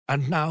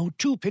And now,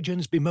 two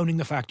pigeons bemoaning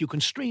the fact you can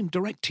stream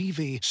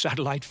DirecTV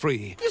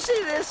satellite-free. You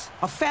see this?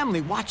 A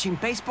family watching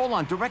baseball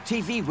on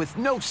DirecTV with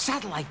no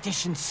satellite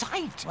dish in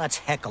sight. Let's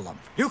heckle them.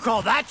 You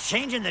call that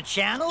changing the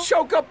channel?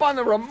 Choke up on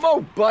the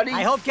remote, buddy.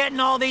 I hope getting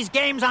all these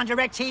games on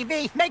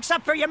DirecTV makes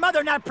up for your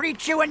mother not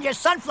pre-chewing your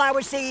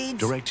sunflower seeds.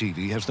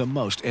 DirecTV has the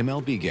most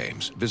MLB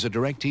games. Visit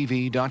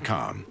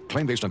DirecTV.com.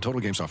 Claim based on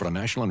total games offered on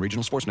national and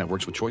regional sports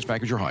networks with choice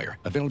package or higher.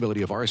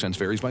 Availability of RSNs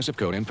varies by zip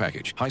code and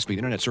package. High-speed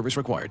internet service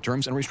required.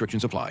 Terms and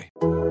restrictions apply. Hey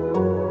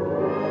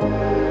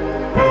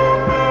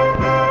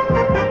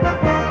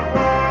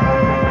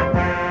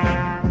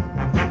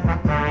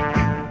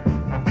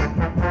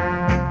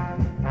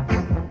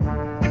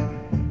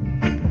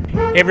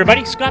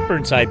everybody, Scott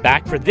Burnside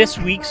back for this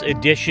week's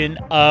edition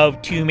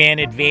of Two-Man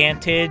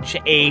Advantage.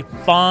 A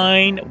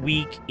fine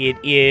week it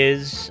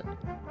is.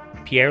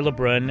 Pierre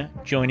LeBrun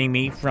joining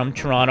me from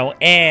Toronto,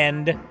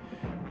 and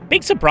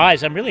big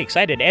surprise, I'm really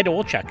excited. Ed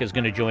Olczyk is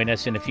going to join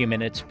us in a few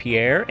minutes,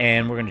 Pierre,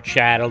 and we're going to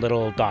chat a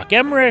little Doc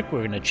Emrick. We're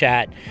going to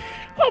chat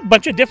a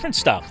bunch of different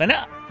stuff, and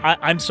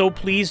I'm so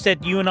pleased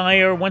that you and I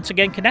are once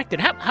again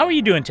connected. How are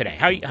you doing today?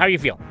 How you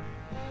feel?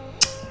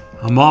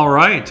 I'm all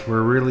right.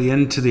 We're really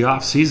into the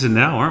off season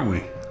now, aren't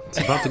we? It's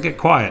about to get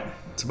quiet.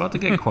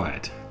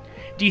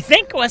 Do you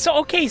think? Well,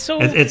 so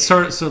it's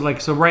sort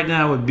of so right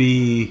now would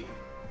be.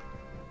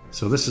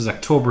 So this is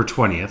October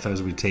 20th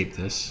as we tape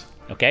this.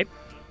 Okay.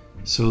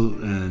 So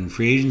and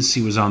free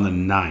agency was on the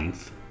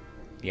 9th.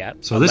 Yeah.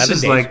 So this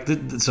is days.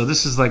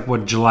 This is like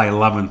what July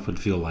 11th would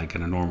feel like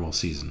in a normal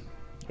season.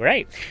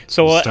 Right.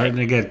 So it's starting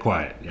to get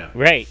quiet. Yeah.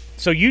 Right.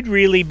 So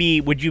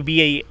would you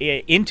be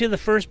into the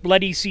first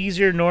Bloody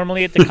Caesar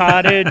normally at the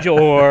cottage,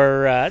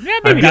 or I'd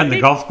be on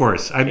the golf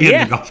course. I'd be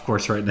on the golf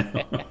course right now.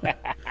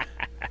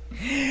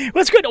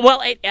 Well, it's good. Well,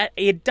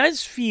 it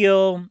does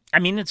feel. I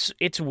mean,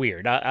 it's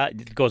weird.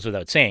 It goes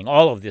without saying.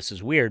 All of this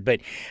is weird, but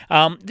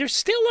there's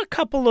still a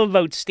couple of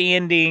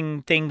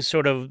outstanding things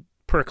sort of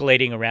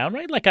percolating around,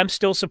 right? Like I'm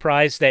still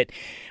surprised that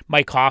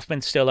Mike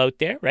Hoffman's still out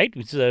there, right?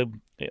 It's a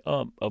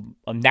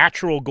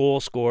natural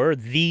goal scorer.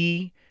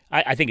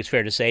 I think it's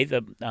fair to say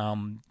the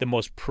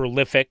most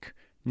prolific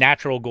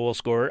natural goal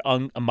scorer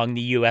among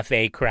the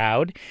UFA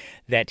crowd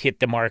that hit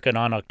the market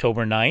on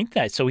October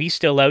 9th. So he's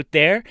still out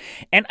there.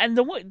 And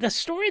the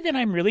story that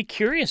I'm really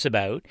curious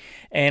about,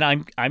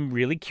 and I'm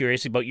really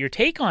curious about your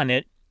take on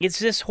it, is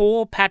this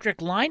whole Patrik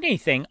Laine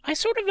thing. I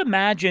sort of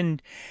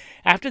imagined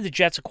after the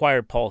Jets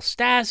acquired Paul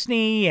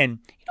Stastny and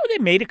they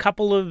made a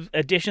couple of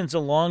additions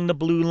along the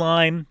blue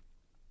line,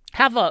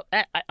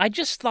 I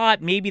just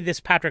thought maybe this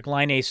Patrik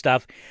Laine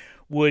stuff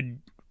would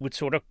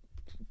sort of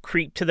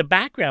creep to the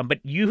background, but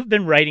you've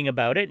been writing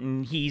about it,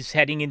 and he's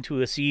heading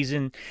into a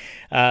season,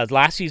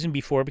 last season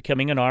before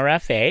becoming an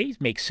RFA. He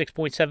makes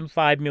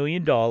 $6.75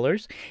 million,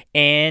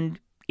 and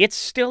it's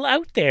still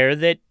out there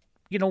that,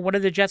 what are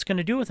the Jets going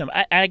to do with him?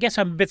 I guess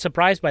I'm a bit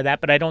surprised by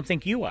that, but I don't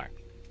think you are.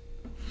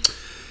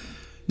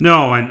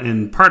 No,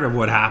 and part of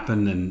what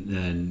happened,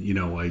 and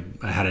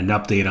I had an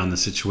update on the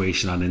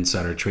situation on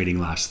Insider Trading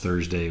last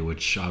Thursday,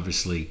 which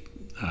obviously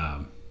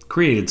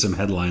created some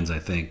headlines, I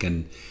think,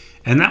 and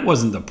that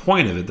wasn't the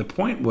point of it. The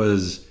point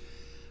was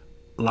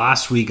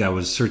last week I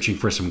was searching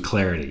for some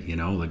clarity,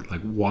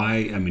 like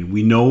why. I mean,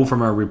 we know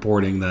from our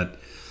reporting that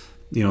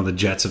the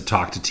Jets have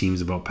talked to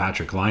teams about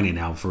Patrik Laine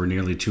now for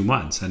nearly 2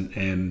 months,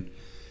 and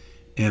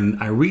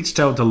I reached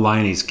out to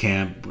Laine's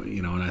camp,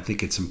 and I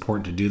think it's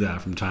important to do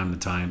that from time to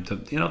time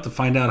to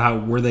find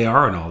out where they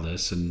are in all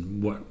this.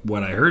 And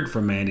what I heard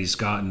from Andy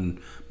Scott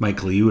and Mike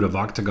Liut of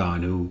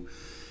Octagon,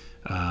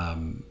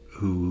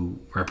 who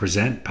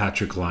represent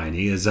Patrik Laine,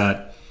 is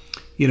that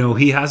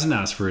he hasn't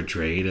asked for a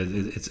trade.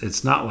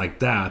 It's not like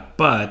that,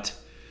 but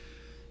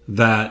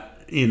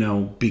that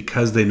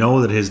because they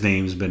know that his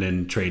name's been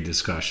in trade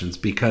discussions,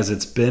 because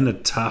it's been a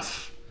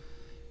tough.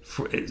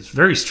 It's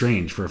very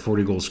strange for a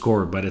 40-goal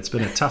scorer, but it's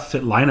been a tough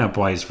fit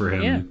lineup-wise for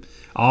him. Yeah.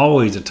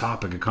 Always a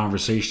topic of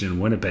conversation in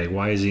Winnipeg.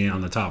 Why is he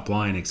on the top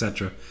line,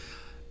 etc.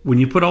 When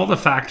you put all the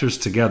factors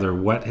together,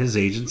 what his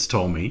agents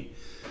told me,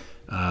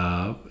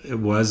 it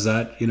was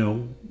that,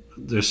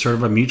 there's sort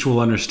of a mutual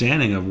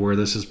understanding of where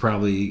this is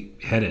probably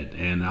headed.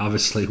 And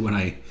obviously when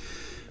I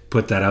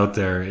put that out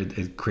there,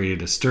 it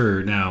created a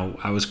stir. Now,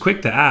 I was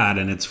quick to add,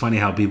 and it's funny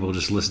how people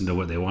just listen to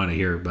what they want to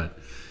hear, but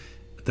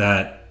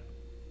that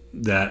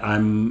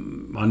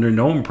I'm under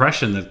no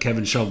impression that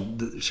Kevin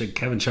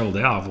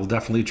Cheveldayoff will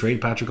definitely trade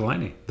Patrik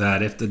Laine.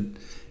 That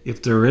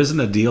if there isn't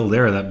a deal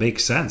there that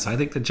makes sense, I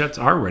think the Jets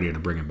are ready to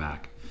bring him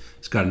back.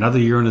 He's got another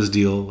year on his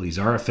deal. He's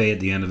RFA at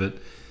the end of it.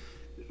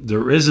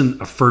 There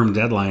isn't a firm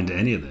deadline to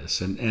any of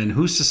this, and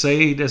who's to say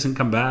he doesn't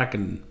come back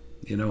and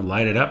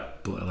light it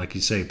up, like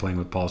you say, playing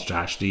with Paul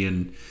Stastny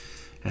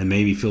and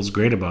maybe feels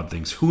great about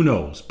things. Who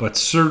knows? But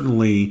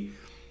certainly,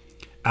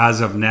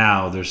 as of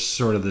now, there's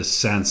sort of this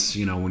sense,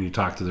 when you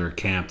talk to their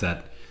camp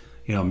that,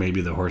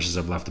 maybe the horses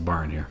have left the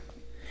barn here.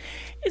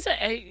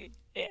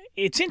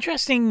 It's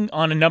interesting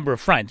on a number of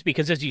fronts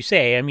because, as you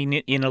say, I mean,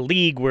 in a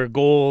league where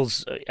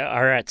goals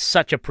are at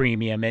such a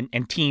premium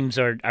and teams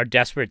are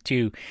desperate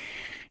to,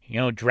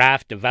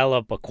 draft,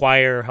 develop,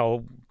 acquire,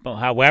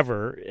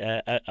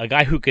 however, a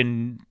guy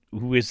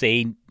who is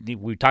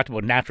we talked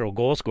about natural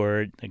goal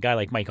scorer, a guy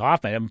like Mike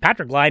Hoffman. I mean,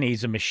 Patrik Laine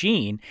is a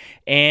machine,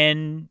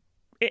 and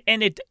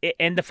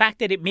the fact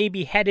that it may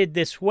be headed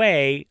this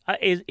way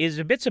is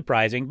a bit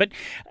surprising. But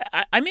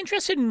I'm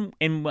interested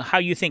in how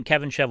you think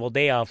Kevin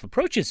Cheveldayoff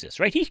approaches this.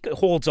 Right, he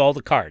holds all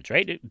the cards.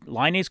 Right,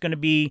 Laine is going to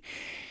be.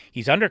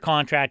 He's under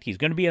contract. He's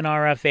going to be an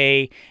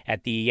RFA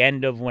at the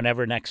end of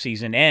whenever next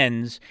season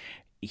ends.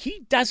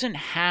 He doesn't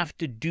have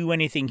to do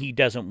anything he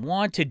doesn't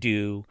want to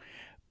do,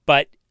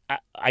 but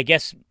I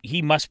guess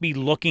he must be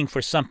looking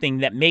for something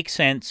that makes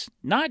sense,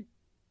 not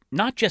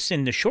just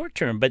in the short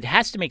term, but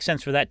has to make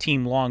sense for that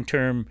team long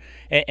term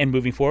and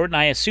moving forward. And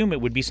I assume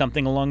it would be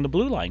something along the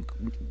blue line,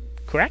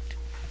 correct?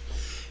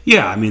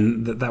 Yeah, I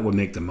mean, that would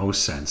make the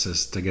most sense,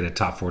 is to get a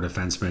top 4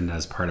 defenseman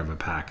as part of a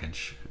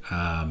package.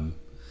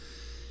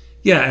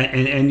 Yeah,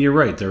 and you're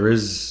right. There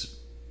is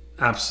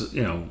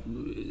absolutely,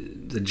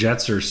 the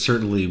Jets are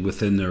certainly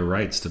within their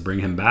rights to bring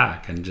him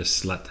back and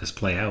just let this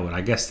play out. I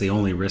guess the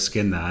only risk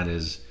in that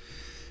is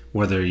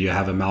whether you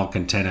have a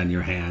malcontent on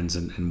your hands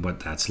and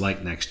what that's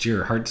like next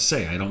year. Hard to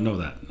say. I don't know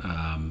that.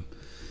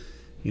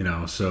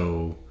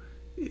 So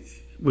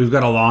we've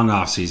got a long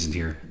off season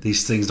here.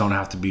 These things don't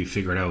have to be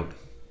figured out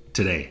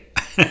today.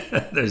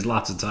 There's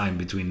lots of time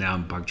between now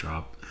and puck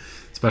drop.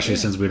 Especially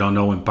since we don't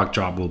know when puck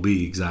drop will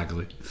be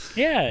exactly.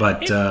 Yeah.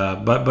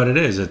 But it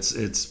is.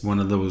 It's one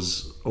of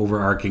those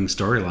overarching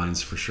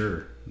storylines for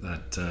sure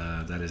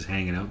that is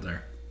hanging out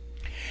there.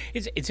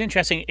 It's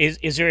interesting.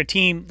 Is there a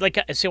team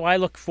I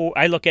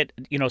look at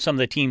some of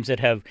the teams that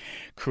have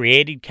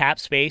created cap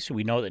space.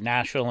 We know that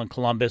Nashville and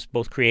Columbus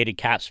both created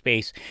cap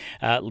space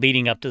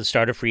leading up to the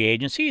start of free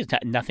agency.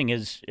 Nothing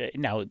is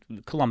now.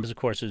 Columbus, of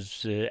course,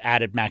 has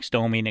added Max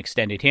Domi and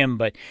extended him,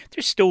 but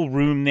there's still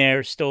room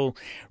there. Still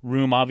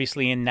room,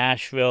 obviously, in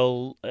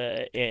Nashville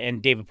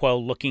and David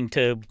Poile looking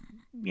to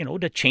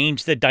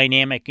change the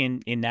dynamic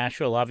in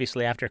Nashville,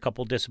 obviously, after a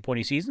couple of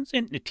disappointing seasons.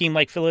 And a team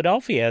like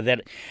Philadelphia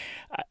that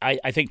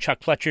I think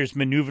Chuck Fletcher's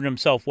maneuvered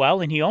himself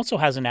well, and he also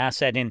has an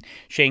asset in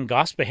Shane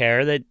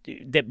Gostisbehere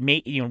that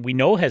may, we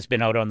know has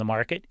been out on the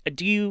market.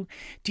 Do you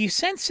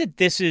sense that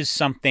this is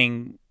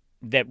something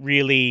that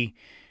really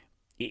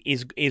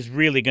is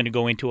really going to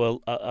go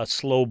into a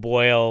slow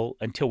boil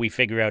until we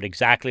figure out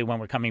exactly when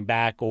we're coming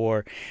back?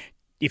 Or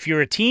if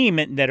you're a team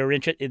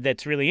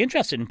that's really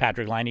interested in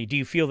Patrik Laine, do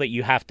you feel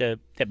that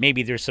that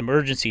maybe there's some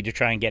urgency to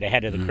try and get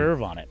ahead of the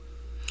curve on it?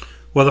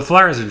 Well, the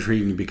Flyers are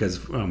intriguing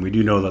because we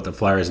do know that the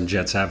Flyers and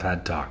Jets have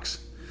had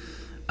talks.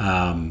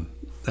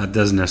 That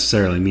doesn't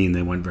necessarily mean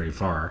they went very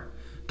far.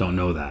 Don't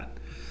know that,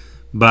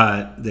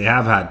 but they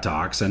have had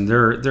talks, and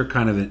they're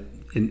kind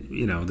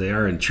of they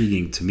are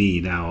intriguing to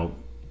me. Now,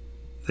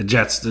 the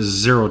Jets, there's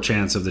zero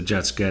chance of the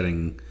Jets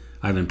getting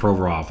Ivan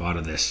Provorov out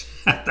of this.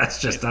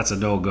 That's a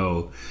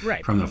no-go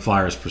from the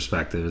Flyers'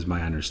 perspective, is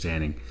my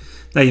understanding.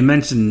 Now, you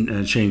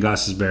mentioned Shane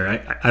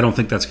Gostisbehere. I don't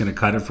think that's going to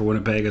cut it for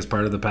Winnipeg as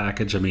part of the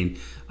package. I mean,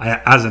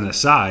 as an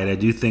aside, I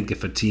do think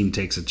if a team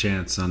takes a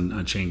chance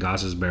on Shane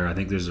Gostisbehere, I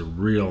think there's a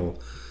real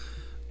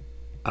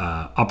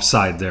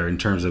upside there in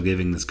terms of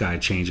giving this guy a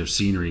change of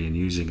scenery and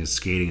using his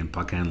skating and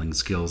puck handling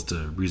skills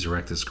to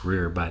resurrect his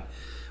career. But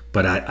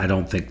I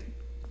don't think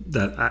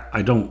that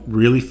I don't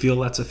really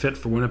feel that's a fit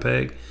for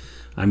Winnipeg.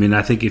 I mean,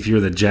 I think if you're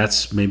the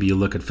Jets, maybe you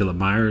look at Philip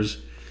Myers,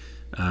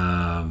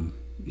 or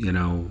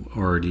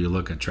do you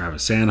look at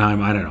Travis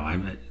Sanheim? I don't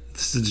know.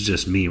 This is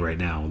just me right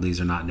now. These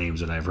are not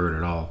names that I've heard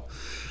at all.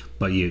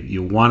 But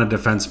you want a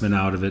defenseman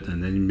out of it,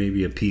 and then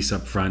maybe a piece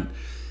up front.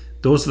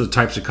 Those are the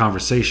types of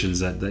conversations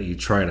that you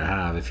try to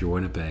have if you're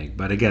Winnipeg.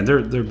 But again,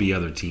 there'd be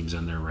other teams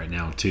in there right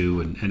now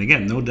too. And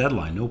again, no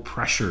deadline, no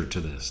pressure to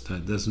this.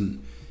 That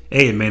doesn't.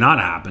 A, it may not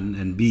happen,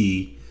 and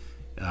B,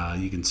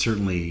 you can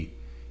certainly,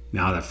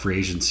 now that free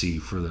agency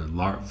for the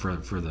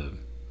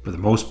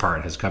most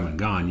part has come and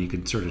gone, you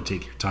can sort of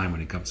take your time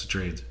when it comes to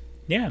trades.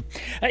 Yeah,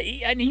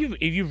 and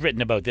you've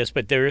written about this,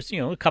 but there's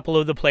a couple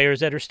of the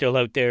players that are still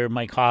out there,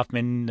 Mike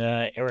Hoffman,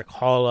 Erik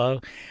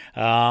Haula,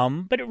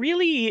 but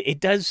it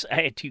does.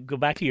 To go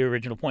back to your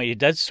original point, it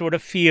does sort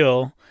of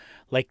feel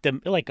like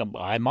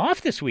I'm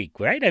off this week,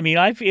 right? I mean,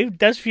 it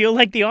does feel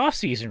like the off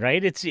season,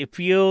 right? It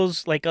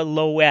feels like a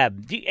low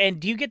ebb.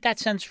 Do you get that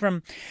sense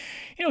from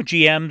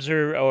GMs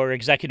or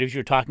executives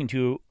you're talking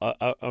to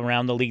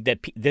around the league that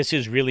this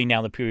is really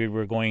now the period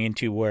we're going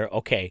into where,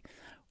 okay,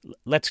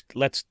 let's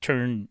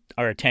turn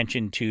our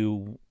attention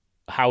to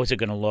how is it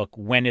going to look,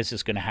 when is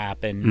this going to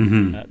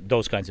happen,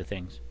 those kinds of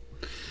things.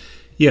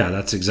 Yeah,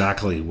 that's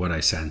exactly what I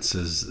sense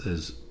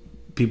is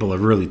people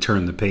have really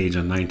turned the page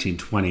on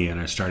 1920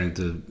 and are starting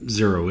to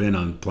zero in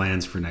on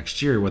plans for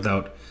next year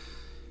without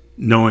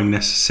knowing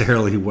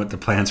necessarily what the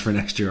plans for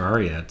next year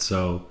are yet.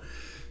 So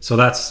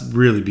that's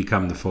really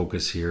become the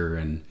focus here,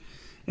 and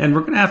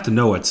we're going to have to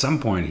know at some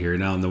point here.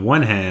 Now, on the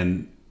one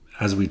hand,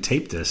 as we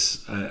tape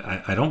this,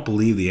 I don't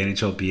believe the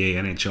NHLPA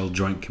NHL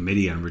Joint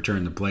Committee on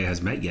Return to Play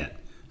has met yet.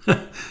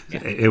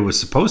 It was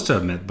supposed to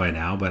have met by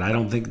now, but I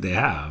don't think they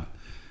have.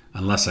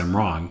 unless I'm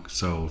wrong.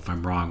 So if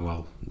I'm wrong,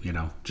 well,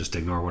 just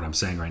ignore what I'm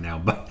saying right now.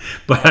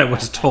 But I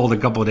was told a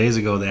couple of days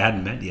ago they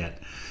hadn't met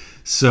yet.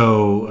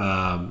 So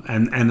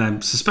and I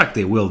suspect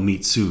they will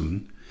meet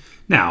soon.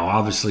 Now,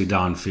 obviously,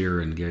 Don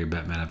Fehr and Gary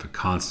Bettman have a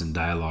constant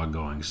dialogue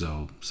going.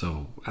 So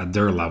at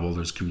their level,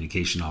 there's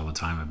communication all the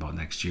time about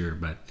next year.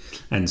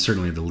 And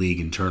certainly the league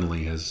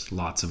internally has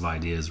lots of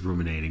ideas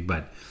ruminating.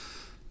 But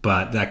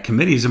that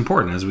committee is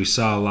important. As we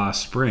saw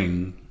last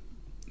spring,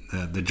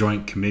 the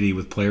joint committee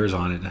with players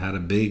on it had a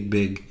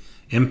big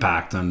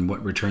impact on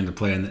what return to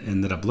play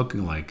ended up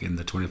looking like in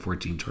the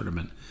 2014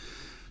 tournament.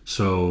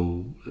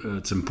 So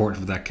it's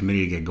important for that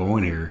committee to get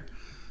going here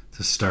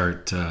to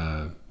start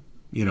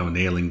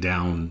nailing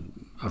down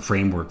a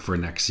framework for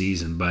next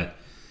season. But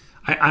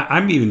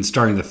I'm even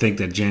starting to think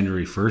that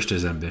January 1st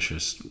is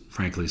ambitious,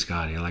 frankly,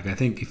 Scotty. Like, I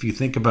think if you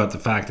think about the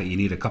fact that you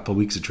need a couple of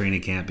weeks of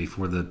training camp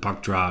before the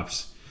puck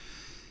drops,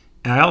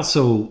 and I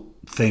also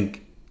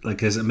think, like,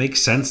 does it make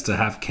sense to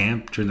have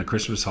camp during the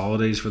Christmas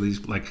holidays for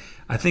these? Like,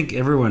 I think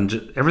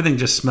everything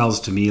just smells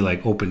to me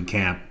like open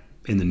camp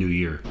in the new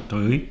year,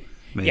 don't you?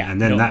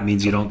 And then that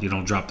means you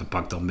don't drop the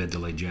puck till mid to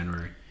late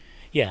January.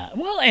 Yeah,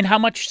 well, and how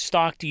much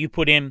stock do you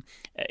put in?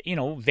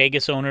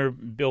 Vegas owner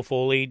Bill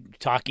Foley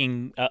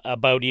talking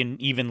about an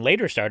even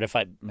later start.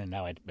 I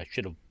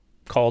should have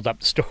called up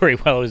the story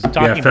while I was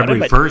talking about it.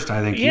 February 1st,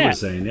 I think he was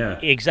saying,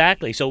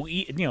 Exactly. So,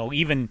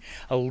 even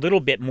a little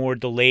bit more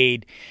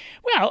delayed.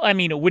 Well, I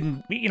mean, it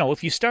wouldn't,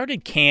 if you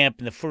started camp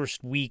in the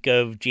first week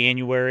of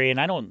January, and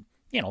I don't,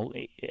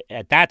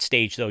 at that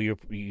stage, though,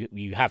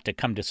 you have to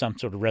come to some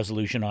sort of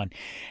resolution on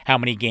how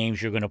many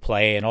games you're going to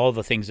play and all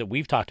the things that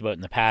we've talked about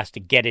in the past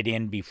to get it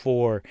in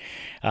before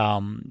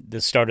the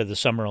start of the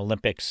Summer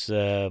Olympics,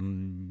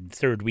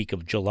 third week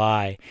of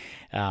July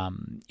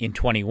in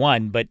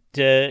 21. But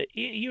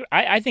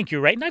I think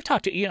you're right. And I've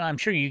talked to, I'm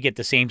sure you get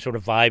the same sort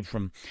of vibe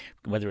from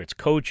whether it's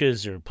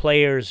coaches or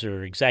players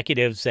or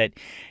executives that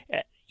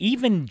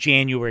even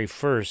January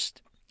 1st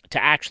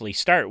to actually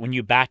start when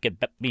you back at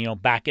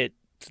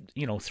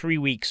 3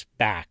 weeks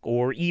back,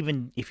 or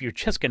even if you're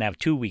just going to have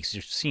 2 weeks,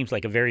 it seems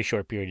like a very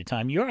short period of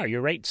time. You're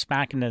right,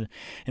 smack in the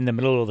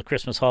middle of the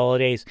Christmas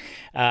holidays.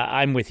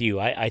 I'm with you.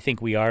 I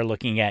think we are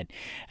looking at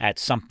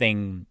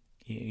something,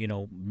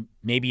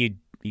 maybe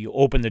you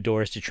open the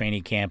doors to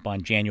training camp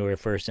on January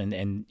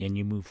 1st and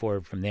you move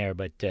forward from there.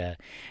 But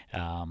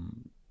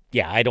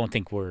I don't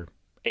think we're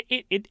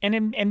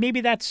and maybe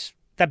that's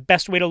the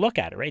best way to look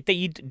at it, right?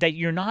 That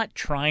you're not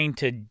trying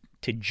to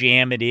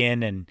jam it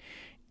in and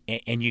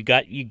you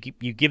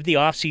give the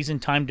off season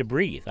time to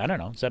breathe. I don't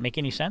know. Does that make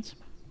any sense?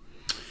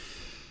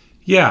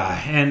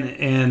 Yeah,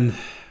 and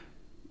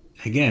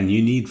again,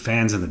 you need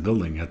fans in the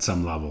building at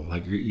some level.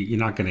 Like, you're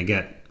not going to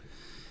get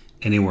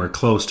anywhere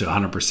close to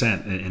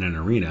 100% in an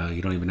arena.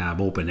 You don't even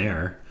have open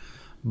air.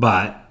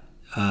 But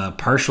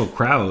partial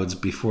crowds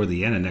before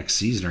the end of next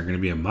season are going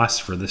to be a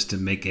must for this to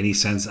make any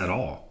sense at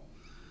all.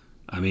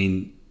 I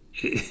mean,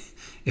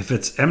 if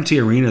it's empty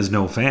arenas,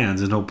 no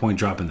fans, there's no point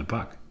dropping the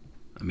puck.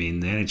 I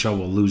mean, the NHL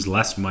will lose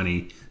less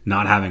money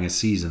not having a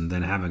season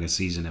than having a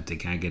season if they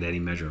can't get any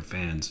measure of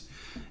fans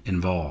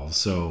involved.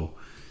 So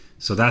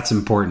that's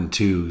important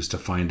too, is to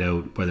find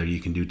out whether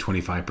you can do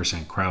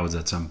 25% crowds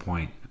at some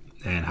point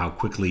and how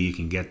quickly you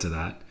can get to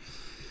that.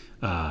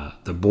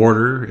 The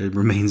border, it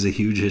remains a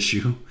huge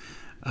issue.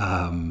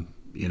 I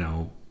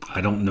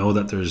don't know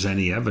that there's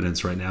any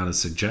evidence right now to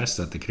suggest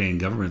that the Canadian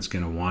government's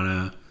going to want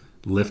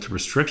to lift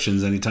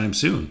restrictions anytime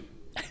soon.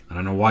 I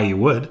don't know why you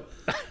would.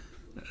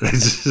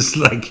 It's just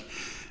like,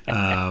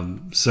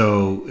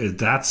 so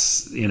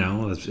that's,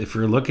 if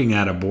you're looking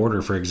at a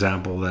border, for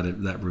example,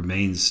 that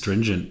remains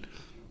stringent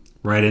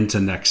right into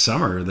next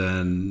summer,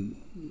 then,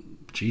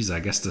 geez, I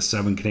guess the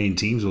 7 Canadian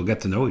teams will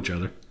get to know each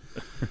other.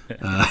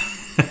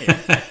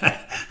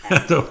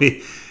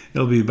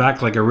 It'll be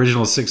back like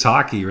original 6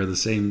 hockey, where the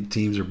same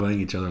teams are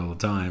playing each other all the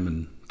time.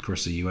 And of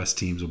course the U.S.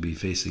 teams will be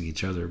facing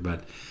each other.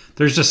 But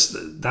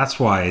that's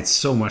why it's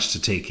so much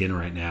to take in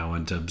right now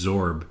and to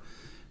absorb,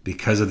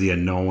 because of the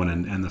unknown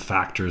and the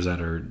factors that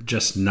are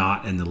just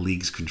not in the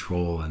league's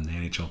control and the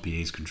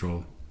NHLPA's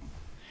control.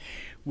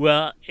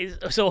 Well,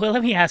 so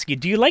let me ask you,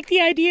 do you like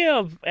the idea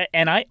of,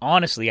 and I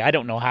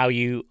don't know how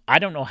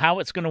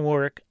it's going to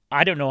work.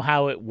 I don't know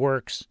how it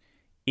works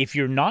if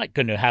you're not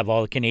going to have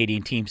all the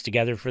Canadian teams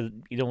together for,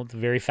 the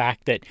very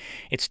fact that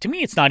to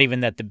me, it's not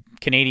even that the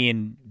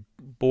Canadian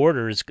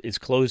border is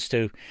closed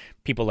to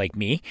people like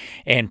me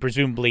and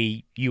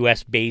presumably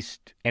U.S.-based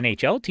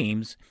NHL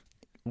teams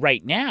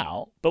right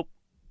now, but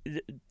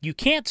you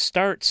can't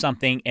start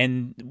something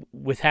and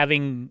with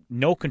having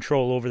no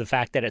control over the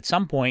fact that at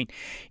some point,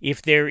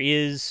 if there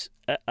is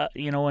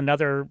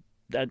another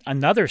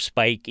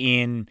spike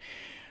in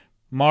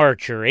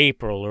March or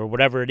April or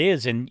whatever it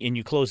is, and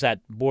you close that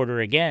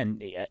border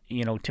again,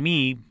 to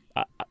me,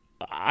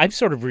 I'm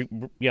sort of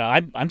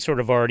I'm sort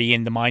of already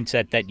in the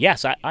mindset that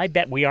yes, I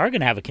bet we are going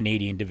to have a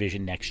Canadian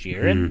division next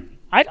year, and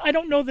I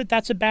don't know that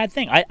that's a bad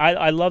thing.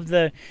 I love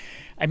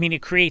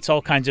it creates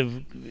all kinds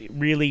of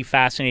really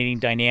fascinating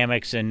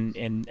dynamics,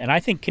 and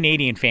I think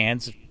Canadian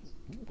fans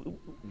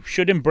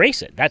should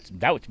embrace it.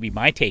 That would be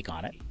my take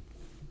on it.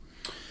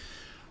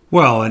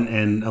 Well,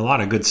 and a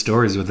lot of good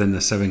stories within the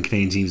 7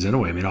 Canadian teams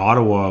anyway. I mean,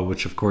 Ottawa,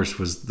 which of course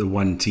was the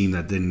one team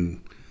that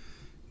didn't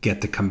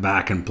get to come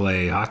back and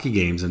play hockey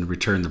games and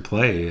return to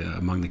play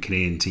among the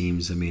Canadian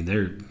teams. I mean,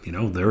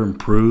 they're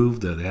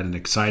improved. They had an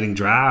exciting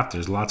draft.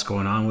 There's lots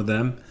going on with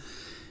them.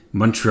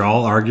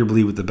 Montreal,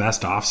 arguably with the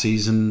best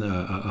offseason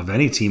of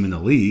any team in the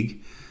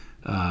league.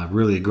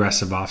 Really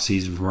aggressive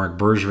offseason for Marc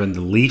Bergevin.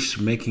 The Leafs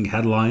making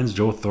headlines.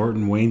 Joe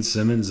Thornton, Wayne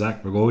Simmons,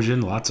 Zach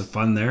Bogosian. Lots of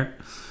fun there.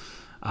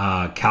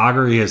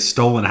 Calgary has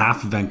stolen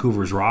half of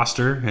Vancouver's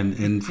roster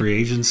in free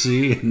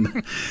agency,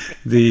 and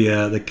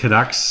the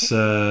Canucks,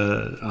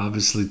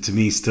 obviously, to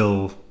me,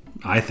 still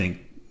I think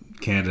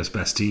Canada's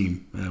best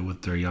team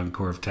with their young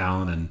core of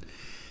talent,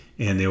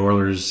 and the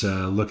Oilers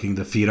looking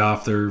to feed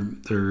off their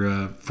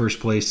first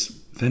place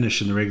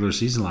finish in the regular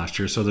season last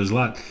year. So there's a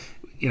lot.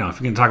 If you're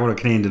going to talk about a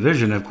Canadian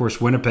division, of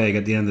course, Winnipeg.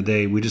 At the end of the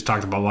day, we just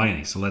talked about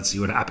Laine, so let's see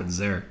what happens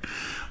there.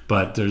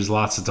 But there's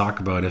lots to talk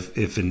about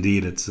if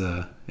indeed it's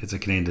a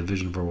Canadian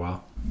division for a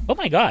while. Oh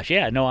my gosh,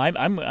 yeah, no,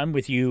 I'm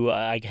with you.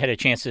 I had a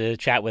chance to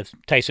chat with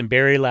Tyson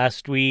Barrie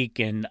last week,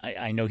 and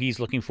I know he's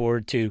looking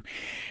forward to,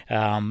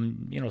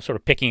 sort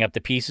of picking up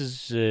the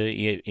pieces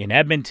in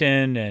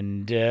Edmonton,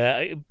 and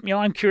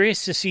I'm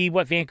curious to see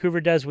what Vancouver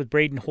does with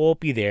Braden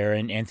Holtby there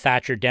and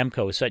Thatcher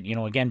Demko. So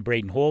again,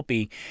 Braden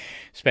Holtby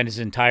spent his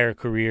entire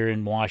career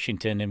in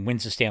Washington and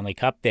wins the Stanley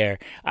Cup there.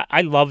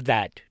 I love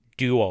that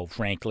duo,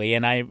 frankly,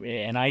 and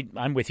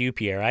I'm with you,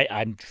 Pierre.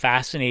 I'm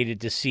fascinated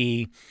to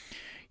see,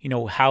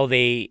 how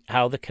the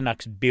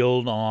Canucks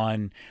build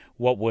on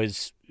what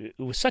was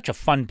such a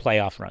fun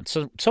playoff run.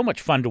 So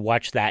much fun to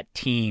watch that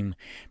team,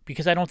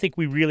 because I don't think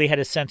we really had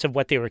a sense of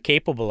what they were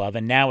capable of,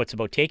 and now it's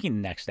about taking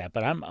the next step.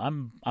 But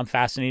I'm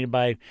fascinated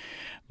by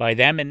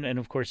them, and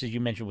of course, as you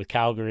mentioned with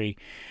Calgary,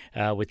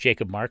 with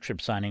Jacob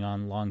Markstrom signing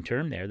on long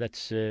term there,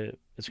 that's going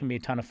to be a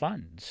ton of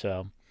fun.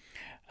 So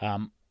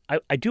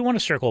I do want to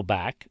circle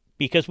back,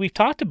 because we've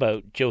talked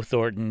about Joe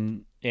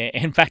Thornton.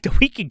 In fact, a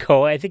week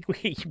ago, I think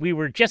we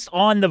were just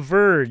on the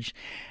verge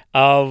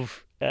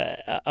of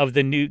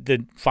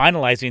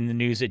finalizing the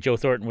news that Joe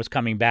Thornton was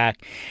coming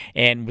back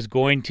and was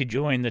going to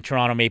join the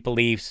Toronto Maple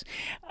Leafs.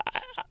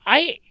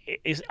 I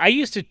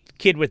used to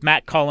kid with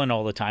Matt Cullen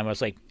all the time.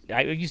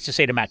 I used to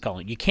say to Matt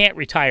Cullen, "You can't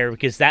retire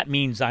because that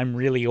means I'm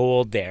really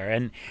old there."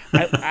 And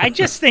I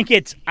just think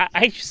it's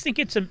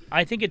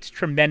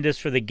tremendous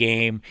for the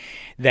game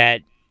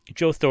that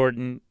Joe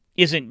Thornton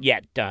isn't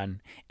yet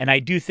done, and I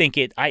do think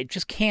I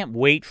just can't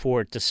wait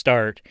for it to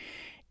start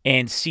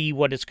and see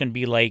what it's going to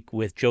be like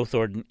with Joe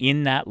Thornton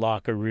in that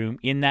locker room,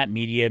 in that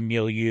media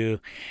milieu.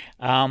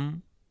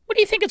 What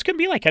do you think it's going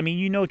to be like? I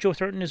mean, Joe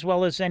Thornton as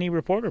well as any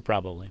reporter,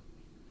 probably.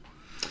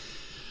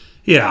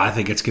 Yeah, I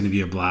think it's going to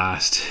be a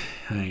blast.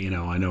 I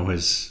know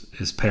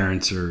his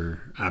parents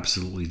are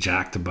absolutely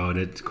jacked about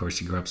it. Of course,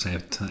 he grew up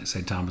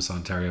St. Thomas,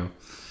 Ontario.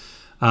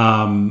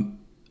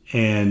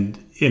 And,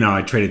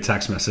 I traded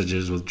text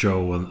messages with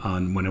Joe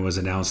on when it was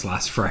announced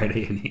last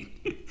Friday. And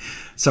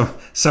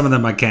some of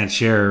them I can't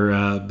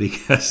share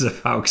because of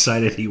how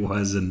excited he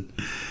was and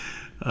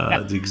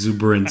the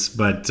exuberance.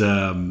 But,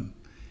 I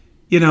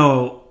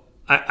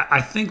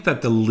think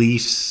that the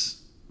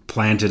Leafs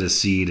planted a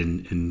seed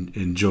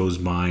in Joe's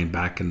mind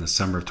back in the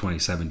summer of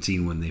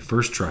 2017 when they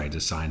first tried to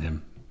sign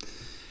him.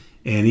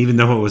 And even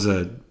though it was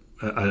a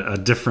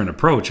different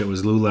approach, it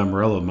was Lou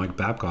Lamoriello and Mike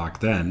Babcock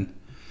then.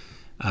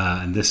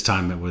 And this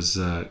time it was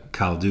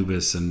Kyle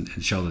Dubas and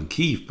Sheldon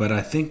Keefe. But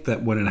I think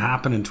that when it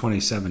happened in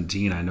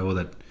 2017, I know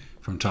that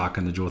from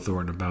talking to Joe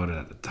Thornton about it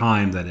at the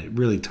time, that it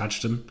really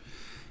touched him.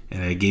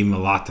 And it gave him a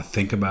lot to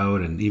think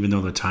about. And even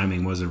though the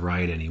timing wasn't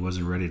right and he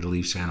wasn't ready to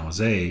leave San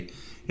Jose,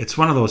 it's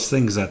one of those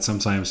things that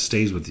sometimes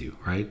stays with you,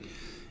 right?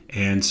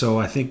 And so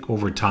I think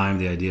over time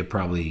the idea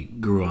probably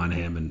grew on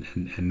him,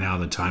 and now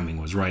the timing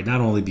was right.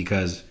 Not only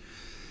because,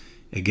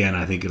 again,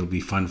 I think it'll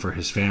be fun for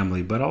his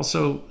family, but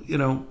also,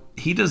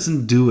 he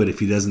doesn't do it if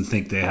he doesn't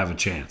think they have a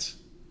chance.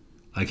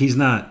 Like, he's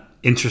not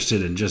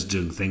interested in just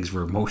doing things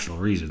for emotional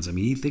reasons. I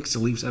mean, he thinks the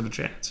Leafs have a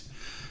chance.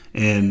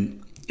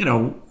 And,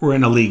 we're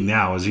in a league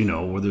now, as you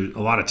know, where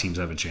a lot of teams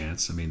have a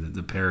chance. I mean,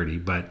 the parity.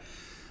 But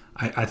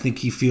I think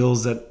he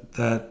feels that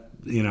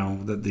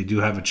they do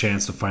have a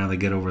chance to finally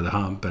get over the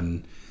hump,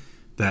 and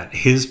that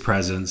his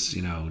presence,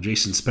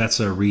 Jason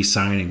Spezza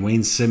re-signing,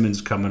 Wayne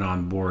Simmons coming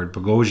on board,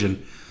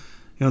 Bogosian,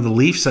 the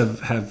Leafs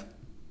have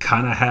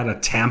kind of had a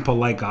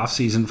Tampa-like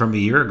offseason from a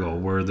year ago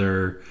where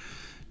their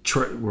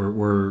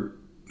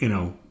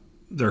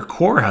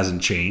core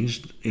hasn't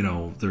changed.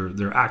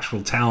 Their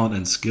actual talent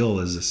and skill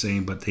is the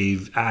same, but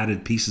they've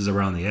added pieces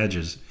around the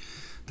edges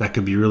that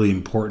could be really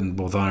important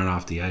both on and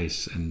off the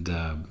ice. And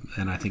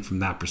I think from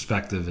that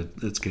perspective,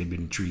 it's going to be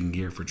an intriguing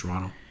year for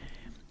Toronto.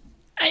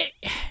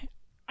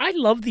 I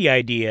love the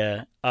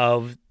idea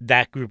of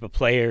that group of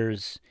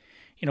players,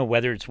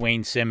 whether it's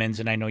Wayne Simmons,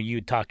 and I know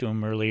you talked to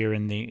him earlier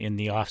in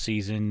the off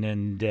season,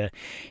 and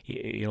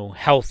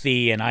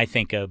healthy, and I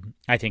think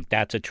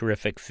that's a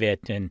terrific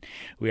fit. And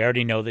we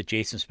already know that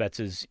Jason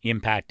Spezza's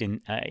impact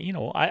in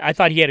I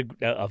thought he had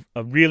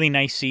a really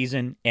nice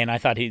season, and I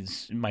thought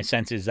my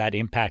sense is that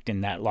impact in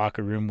that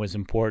locker room was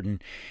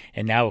important.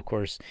 And now, of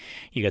course,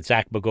 you got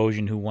Zach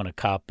Bogosian, who won a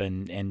cup,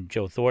 and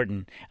Joe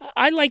Thornton.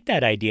 I like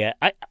that idea.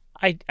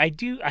 I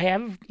do. I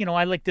have,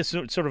 I like this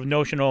sort of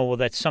notion,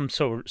 that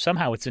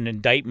somehow it's an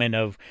indictment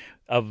of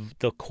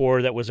the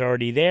core that was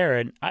already there.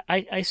 And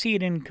I see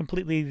it in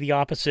completely the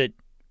opposite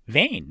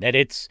vein, that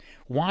it's,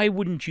 why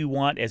wouldn't you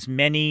want as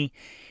many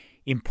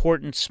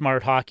important,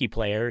 smart hockey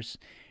players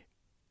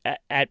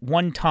at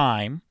one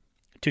time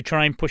to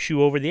try and push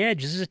you over the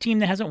edge? This is a team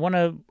that hasn't won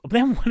a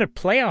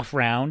playoff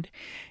round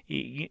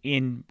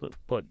in,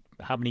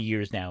 how many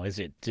years now? Is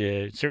it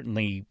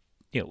certainly,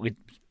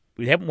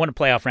 we haven't won a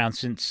playoff round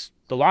since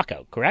the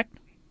lockout, correct?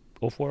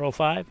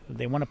 04-05?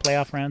 They won a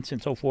playoff round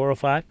since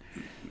 04-05?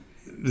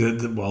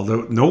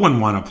 No one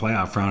won a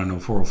playoff round in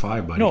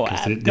 04-05, buddy,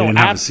 because they didn't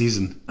have a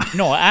season.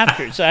 No,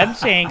 after. So I'm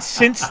saying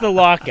since the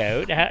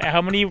lockout,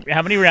 how many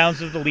rounds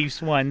have the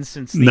Leafs won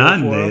since the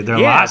None. Their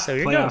last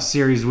playoff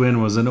series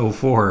win was in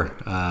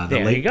 04.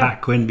 The late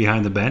Pat Quinn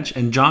behind the bench,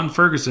 and John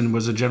Ferguson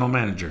was a general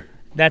manager.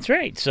 That's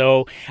right.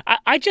 So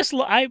I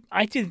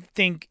did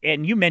think,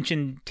 and you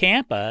mentioned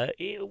Tampa.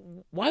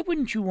 Why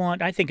wouldn't you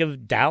want? I think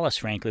of Dallas,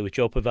 frankly, with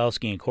Joe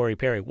Pavelski and Corey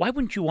Perry. Why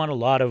wouldn't you want a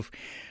lot of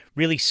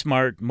really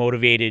smart,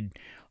 motivated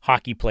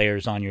hockey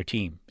players on your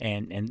team?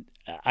 And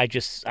I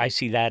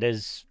see that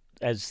as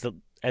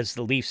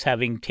the Leafs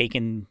having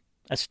taken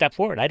a step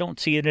forward. I don't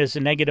see it as a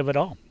negative at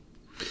all.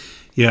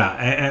 Yeah,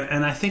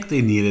 and I think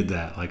they needed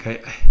that. Like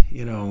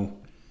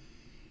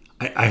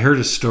I heard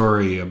a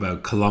story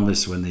about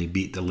Columbus when they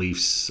beat the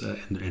Leafs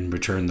and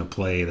returned the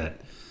play,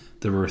 that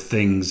there were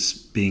things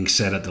being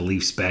said at the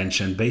Leafs bench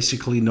and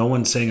basically no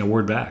one saying a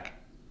word back.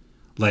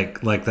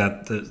 Like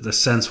that the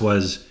sense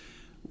was,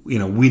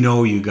 we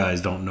know you guys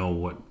don't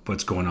know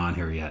what's going on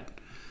here yet.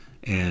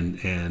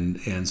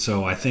 And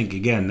so I think,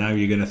 again, now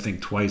you're going to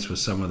think twice with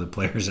some of the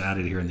players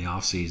added here in the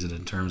offseason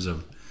in terms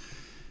of,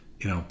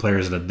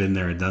 players that have been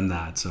there and done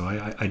that. So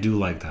I do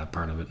like that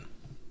part of it.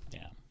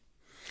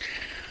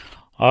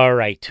 All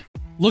right.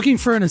 Looking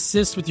for an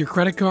assist with your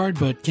credit card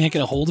but can't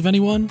get a hold of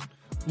anyone?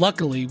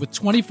 Luckily, with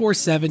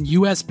 24/7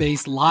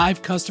 US-based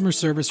live customer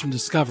service from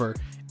Discover,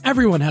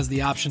 everyone has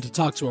the option to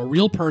talk to a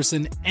real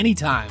person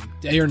anytime,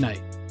 day or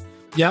night.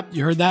 Yep,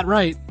 you heard that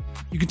right.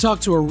 You can talk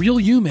to a real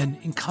human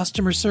in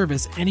customer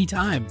service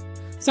anytime.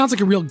 Sounds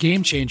like a real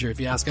game changer if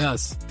you ask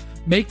us.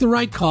 Make the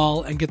right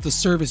call and get the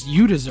service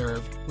you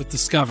deserve with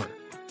Discover.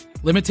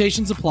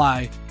 Limitations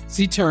apply.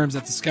 See terms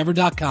at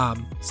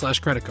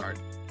discover.com/creditcard.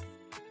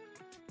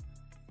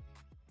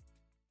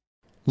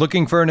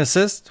 Looking for an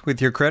assist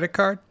with your credit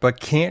card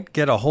but can't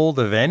get a hold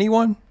of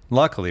anyone?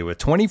 Luckily, with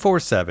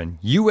 24/7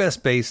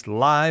 US-based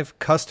live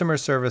customer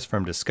service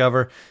from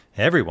Discover,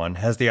 everyone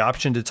has the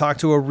option to talk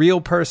to a real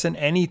person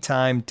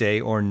anytime,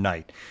 day or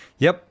night.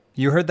 Yep,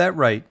 you heard that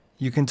right.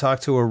 You can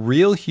talk to a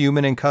real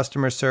human in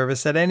customer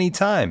service at any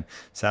time.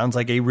 Sounds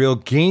like a real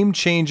game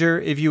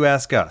changer if you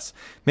ask us.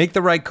 Make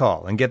the right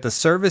call and get the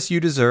service you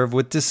deserve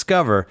with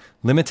Discover.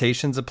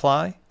 Limitations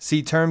apply.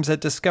 See terms at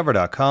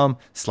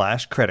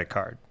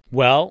discover.com/creditcard.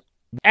 Well,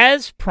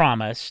 as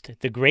promised,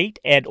 the great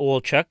Ed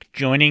Olchuk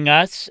joining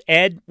us.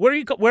 Ed,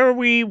 where do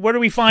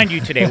we find you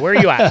today? Where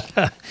are you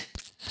at?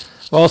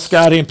 Well,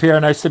 Scotty and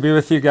Pierre, nice to be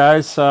with you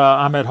guys.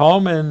 I'm at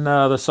home in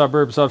the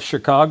suburbs of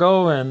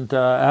Chicago, and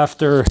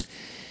after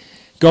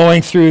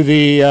going through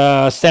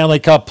the Stanley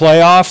Cup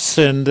playoffs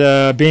and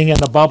being in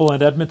the bubble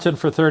in Edmonton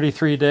for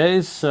 33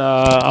 days,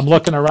 I'm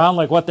looking around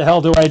like, what the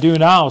hell do I do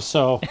now?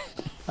 So,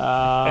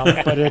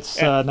 but it's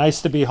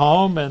nice to be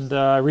home, and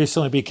I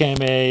recently became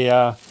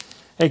a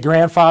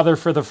grandfather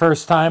for the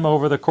first time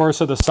over the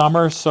course of the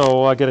summer,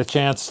 so I get a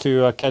chance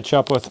to catch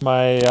up with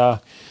my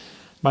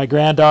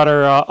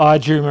granddaughter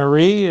Audrey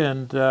Marie,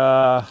 and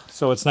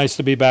so it's nice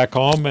to be back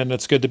home, and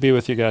it's good to be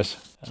with you guys.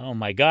 Oh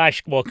my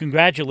gosh. Well,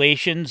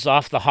 congratulations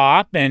off the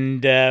hop,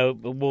 and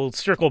we'll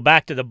circle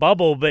back to the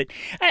bubble. But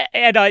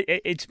Ed,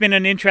 it's been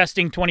an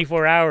interesting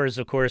 24 hours,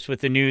 of course, with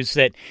the news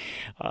that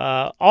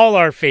all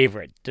our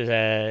favorite,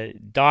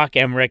 Doc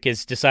Emrick,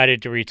 has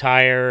decided to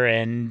retire.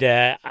 And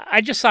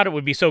I just thought it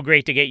would be so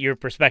great to get your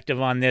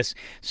perspective on this,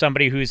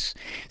 somebody who's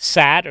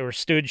sat or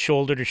stood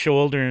shoulder to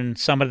shoulder in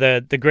some of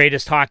the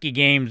greatest hockey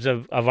games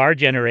of our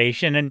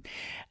generation. And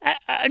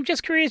I'm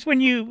just curious, when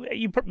you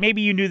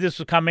maybe you knew this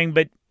was coming,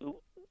 but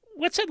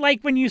what's it like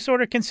when you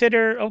sort of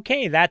consider,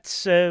 okay,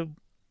 that's,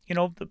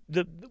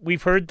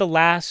 we've heard the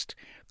last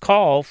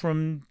call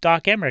from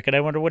Doc Emrick, and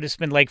I wonder what it's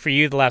been like for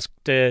you the last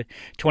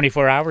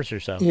 24 hours or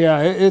so.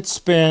 Yeah, it's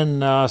been,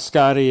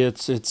 Scotty,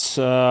 it's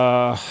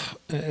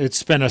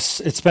been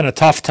a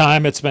tough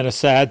time. It's been a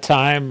sad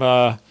time.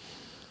 I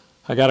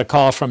got a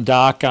call from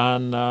Doc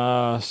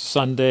on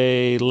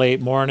Sunday late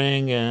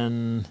morning,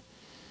 and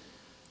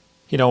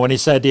when he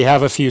said, "Do you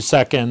have a few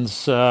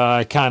seconds?"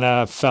 I kind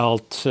of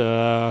felt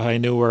I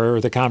knew where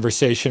the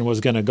conversation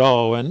was going to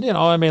go. And,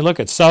 look,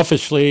 it's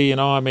selfishly,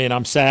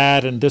 I'm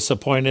sad and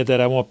disappointed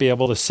that I won't be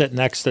able to sit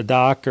next to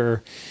Doc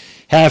or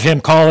have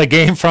him call a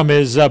game from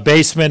his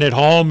basement at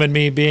home and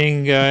me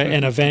being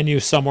in a venue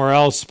somewhere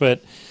else.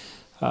 But,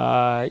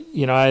 I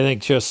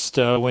think just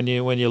when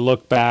you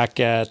look back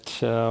at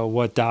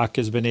what Doc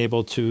has been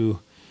able to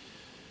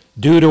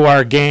do to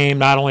our game,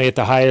 not only at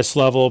the highest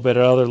level, but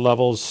at other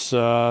levels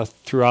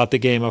throughout the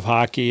game of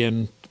hockey,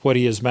 and what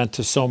he has meant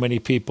to so many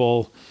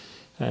people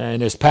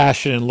and his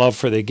passion and love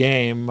for the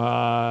game,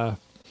 those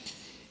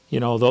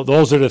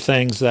are the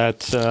things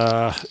that,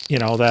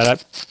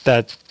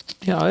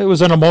 it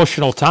was an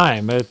emotional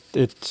time.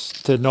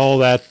 It's to know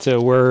that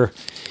we're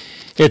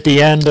at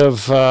the end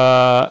of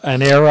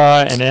an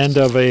era, an end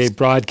of a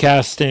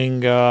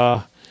broadcasting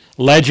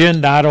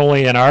legend, not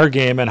only in our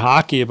game in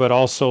hockey, but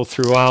also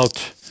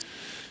throughout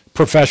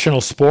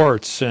professional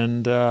sports.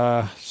 And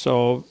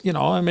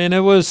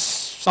it was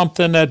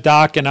something that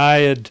Doc and I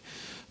had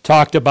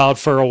talked about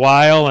for a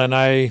while, and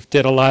I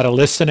did a lot of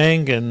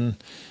listening and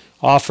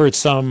offered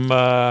some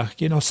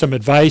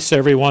advice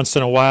every once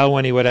in a while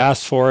when he would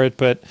ask for it,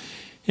 but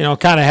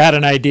kind of had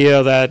an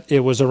idea that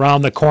it was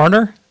around the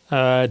corner.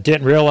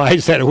 Didn't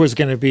realize that it was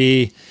going to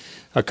be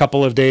a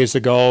couple of days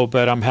ago,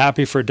 but I'm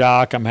happy for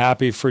Doc. I'm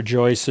happy for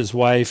Joyce, his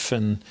wife,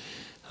 and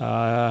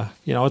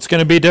it's going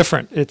to be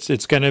different.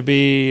 It's going to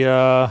be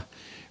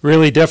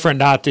really different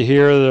not to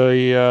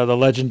hear the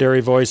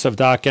legendary voice of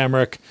Doc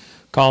Emrick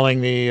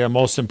calling the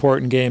most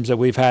important games that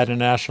we've had in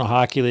the National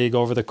Hockey League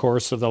over the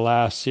course of the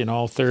last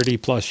 30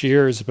 plus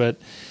years. But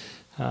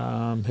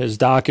as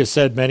Doc has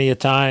said many a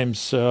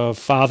times,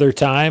 father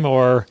time,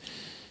 or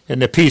in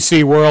the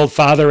PC world,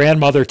 father and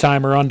mother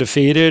time are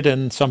undefeated,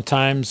 and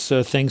sometimes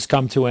things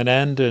come to an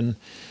end.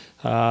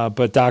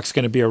 But Doc's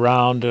going to be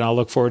around, and I'll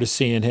look forward to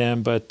seeing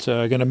him. But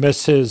going to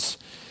miss his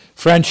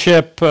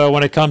friendship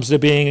when it comes to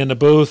being in the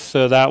booth.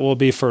 That will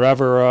be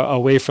forever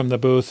away from the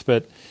booth.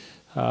 But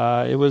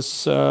it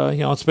was,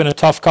 it's been a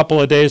tough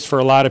couple of days for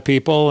a lot of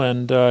people,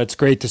 and it's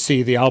great to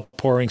see the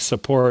outpouring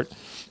support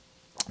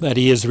that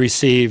he has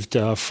received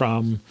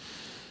from,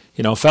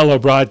 fellow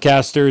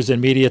broadcasters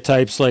and media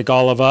types like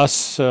all of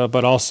us,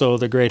 but also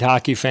the great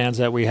hockey fans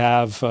that we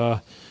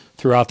have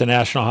throughout the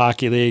National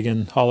Hockey League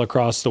and all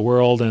across the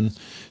world, and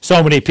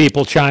so many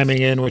people chiming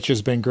in, which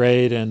has been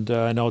great. And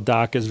I know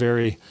Doc is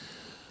very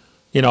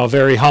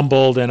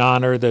humbled and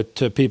honored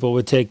that people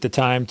would take the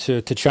time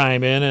to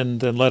chime in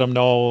and let him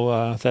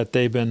know that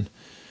they've been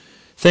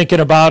thinking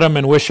about him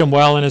and wish him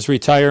well in his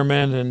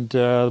retirement. And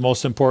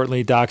most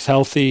importantly, Doc's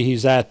healthy,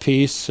 he's at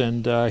peace,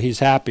 and he's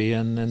happy,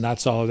 and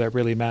that's all that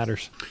really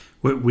matters.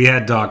 We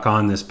had Doc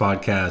on this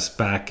podcast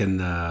back in,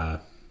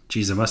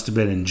 it must have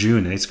been in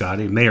June,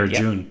 Scotty? May or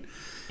June.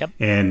 Yep.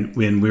 And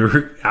when we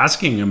were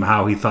asking him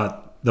how he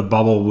thought the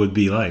bubble would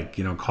be like,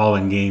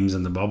 calling games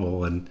in the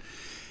bubble, and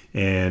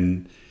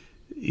I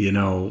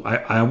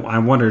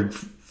wondered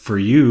for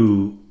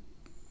you,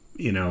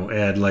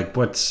 Ed, like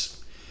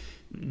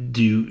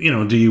do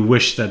you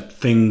wish that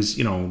things,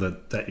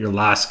 that your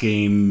last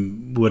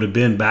game would have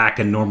been back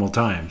in normal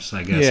times,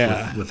 I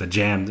guess, with a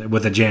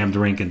jammed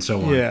rink and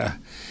so on.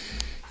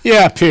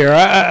 Yeah, Pierre,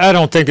 I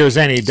don't think there's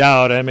any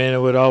doubt. I mean,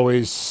 it would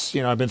always,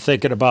 I've been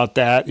thinking about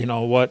that,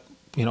 what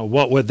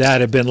would that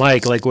have been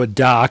like? Like, would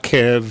Doc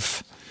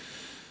have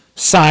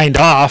signed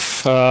off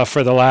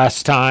for the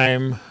last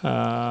time,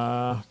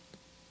 in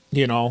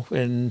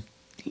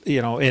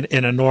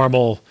a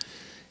normal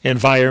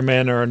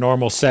environment or a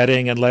normal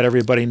setting, and let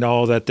everybody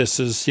know that this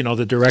is,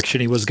 the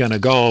direction he was going to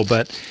go?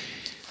 But,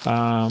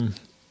 I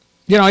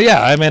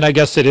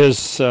guess it is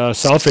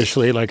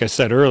selfishly, like I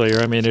said earlier.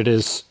 I mean,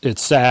 it's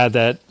sad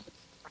that,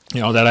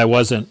 that I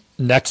wasn't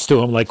next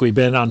to him like we've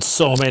been on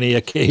so many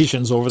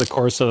occasions over the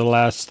course of the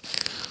last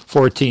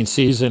 14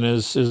 season,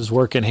 is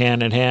working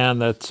hand in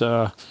hand,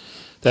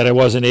 that I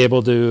wasn't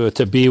able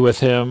to be with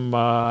him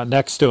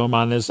next to him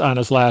on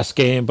his last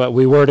game. But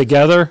we were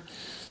together.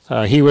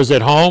 He was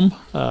at home.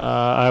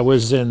 I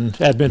was in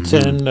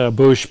Edmonton.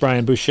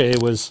 Brian Boucher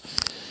was,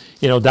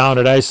 down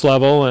at ice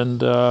level,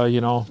 and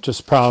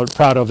just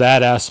proud of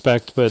that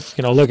aspect. But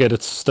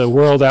it's the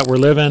world that we're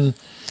living.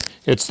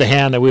 It's the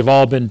hand that we've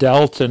all been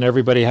dealt, and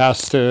everybody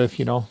has to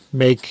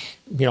make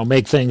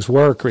things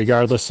work,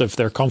 regardless if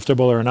they're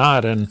comfortable or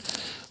not. And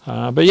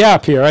but yeah,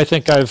 Pierre, I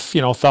think I've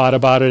thought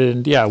about it,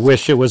 and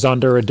wish it was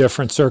under a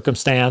different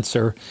circumstance,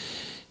 or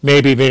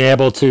maybe being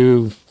able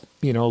to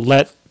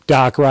let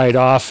Doc ride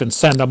off and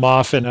send him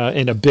off in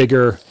a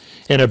bigger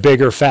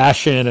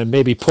fashion, and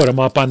maybe put him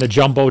up on the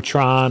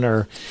Jumbotron,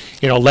 or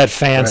let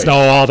fans know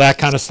all that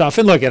kind of stuff.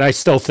 And look, I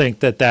still think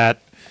that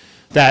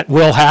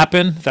will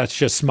happen. That's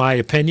just my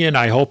opinion.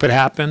 I hope it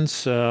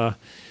happens, and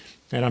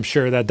I'm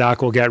sure that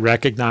Doc will get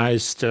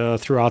recognized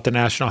throughout the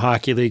National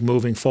Hockey League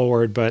moving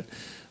forward. But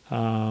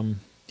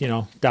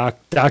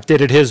Doc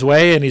did it his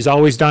way, and he's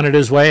always done it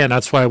his way, and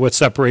that's why what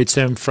separates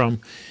him from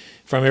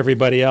from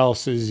everybody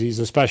else. He's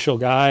a special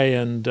guy,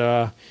 and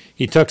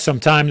he took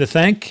some time to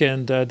think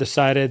and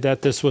decided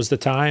that this was the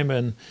time,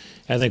 and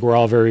I think we're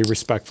all very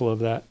respectful of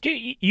that.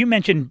 You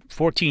mentioned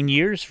 14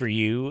 years for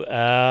you.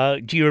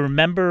 Do you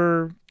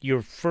remember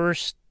your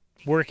first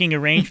working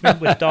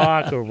arrangement with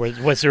Doc, or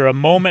was there a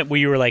moment where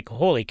you were like,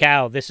 "Holy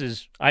cow, this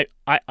is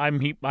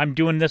I'm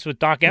doing this with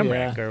Doc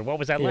Emrick," or what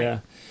was that like? Yeah.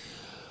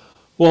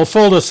 Well,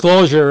 full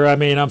disclosure, I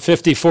mean, I'm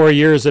 54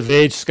 years of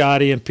age,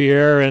 Scotty and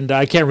Pierre, and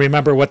I can't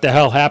remember what the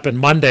hell happened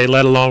Monday,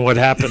 let alone what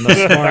happened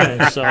this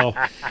morning. So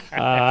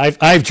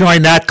I've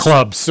joined that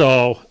club.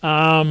 So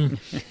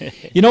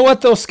you know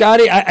what, though,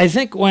 Scotty? I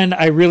think when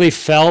I really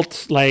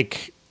felt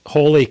like,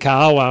 holy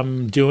cow,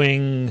 I'm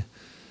doing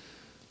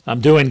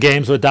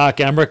games with Doc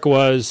Emrick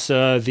was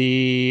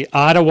the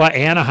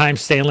Ottawa-Anaheim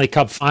Stanley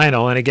Cup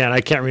final. And again,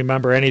 I can't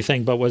remember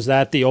anything, but was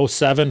that the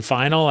 07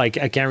 final? I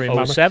can't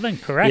remember. 07,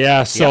 correct.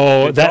 Yeah,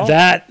 so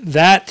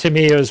that to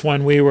me is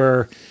when we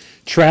were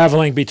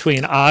traveling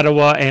between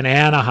Ottawa and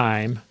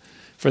Anaheim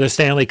for the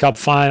Stanley Cup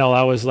final.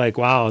 I was like,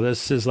 wow,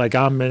 this is like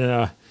I'm in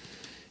a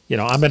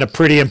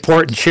pretty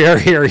important chair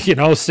here,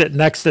 sitting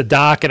next to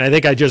Doc. And I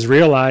think I just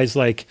realized,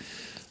 like,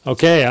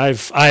 okay,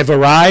 I've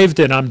arrived,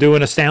 and I'm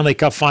doing a Stanley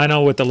Cup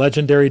final with the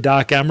legendary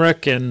Doc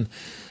Emrick, and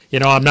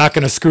I'm not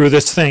going to screw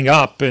this thing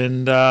up.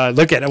 And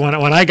look at it.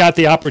 When I got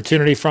the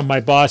opportunity from my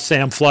boss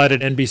Sam Flood at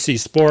NBC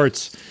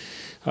Sports,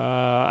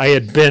 I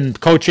had been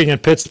coaching in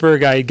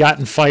Pittsburgh. I had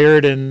gotten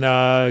fired in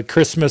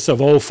Christmas of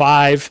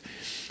 '05,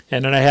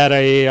 and then I had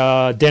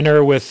a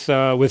dinner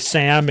with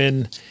Sam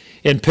in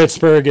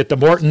Pittsburgh at the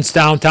Morton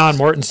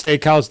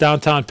Steakhouse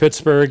downtown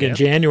Pittsburgh in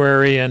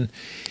January, and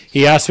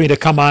he asked me to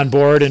come on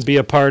board and be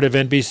a part of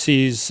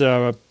NBC's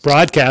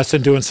broadcast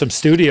and doing some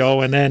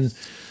studio. And then,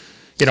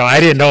 I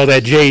didn't know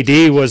that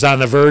JD was on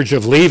the verge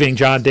of leaving,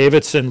 John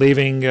Davidson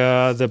leaving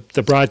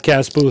the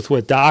broadcast booth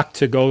with Doc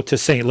to go to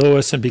St.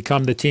 Louis and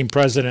become the team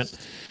president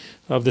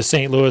of the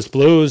St. Louis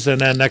Blues.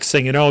 And then next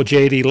thing you know,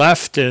 JD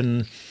left,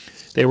 and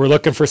they were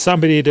looking for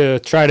somebody to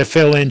try to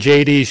fill in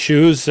JD's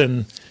shoes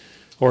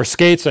or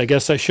skates, I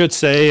guess I should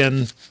say.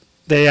 And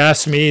they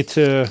asked me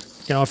to,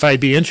 if I'd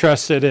be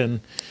interested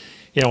in,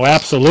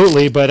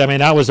 absolutely. But I mean,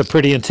 that was a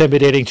pretty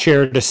intimidating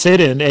chair to sit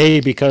in,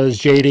 because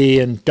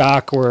JD and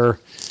Doc were,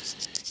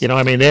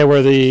 they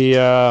were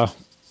the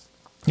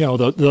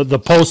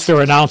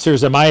poster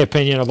announcers, in my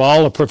opinion, of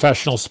all of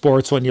professional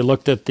sports when you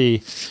looked at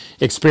the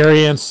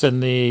experience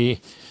and the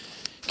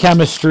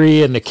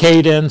chemistry and the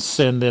cadence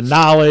and the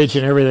knowledge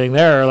and everything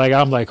there. Like,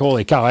 I'm like,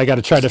 holy cow, I got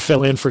to try to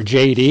fill in for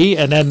JD.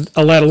 And then,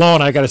 let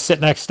alone, I got to sit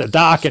next to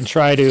Doc and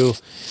try to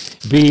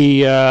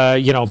be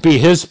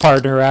his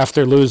partner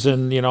after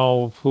losing,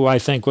 who I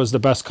think was the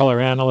best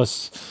color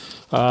analyst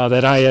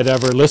that I had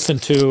ever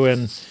listened to.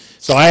 And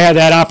so I had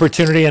that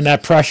opportunity and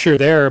that pressure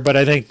there. But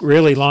I think,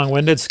 really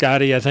long-winded,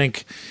 Scotty, I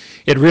think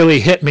it really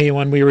hit me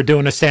when we were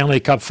doing a Stanley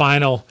Cup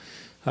final,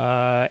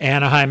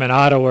 Anaheim and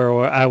Ottawa,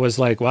 where I was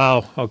like,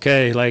 wow,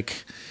 okay,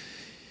 like,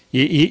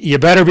 you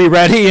better be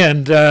ready,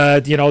 and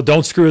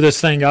don't screw this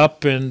thing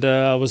up. And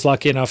I was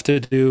lucky enough to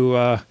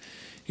do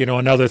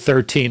another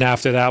 13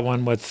 after that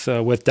one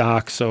with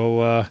Doc.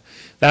 So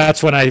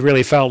that's when I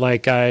really felt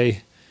like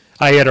I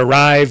had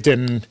arrived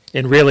and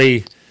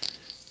really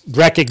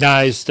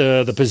recognized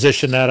the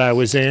position that I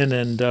was in,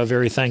 and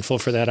very thankful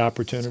for that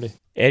opportunity.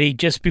 Eddie,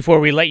 just before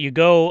we let you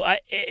go,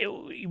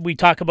 we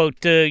talk about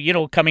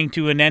coming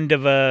to an end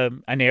of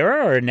an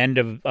era or an end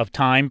of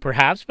time,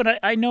 perhaps. But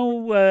I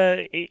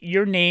know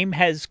your name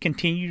has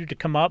continued to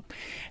come up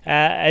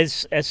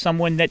as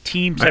someone that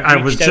teams have. I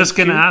was just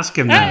going to ask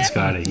him that,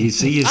 Scotty. You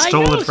see, you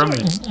stole it from me.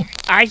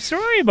 I'm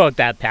sorry about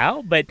that,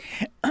 pal. But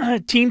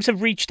teams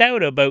have reached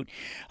out about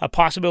a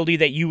possibility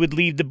that you would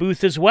leave the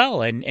booth as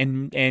well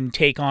and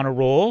take on a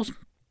role.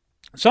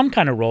 Some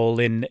kind of role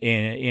in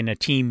a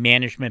team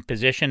management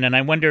position. And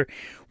I wonder,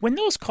 when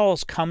those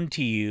calls come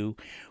to you,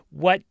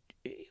 what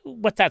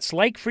that's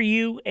like for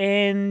you,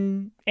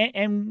 and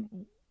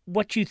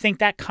what you think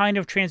that kind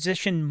of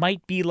transition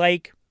might be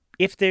like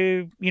if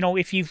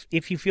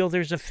you feel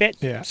there's a fit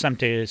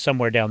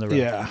somewhere down the road.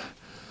 Yeah.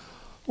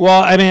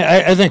 Well, I mean,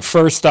 I think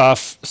first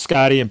off,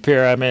 Scotty and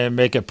Pierre, I may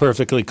make it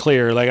perfectly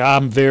clear. Like,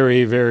 I'm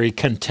very, very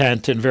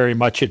content and very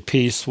much at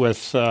peace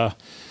with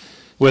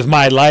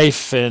my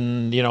life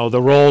and,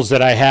 the roles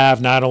that I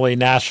have, not only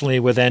nationally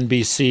with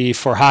NBC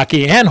for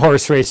hockey and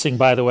horse racing,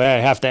 by the way. I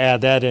have to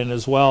add that in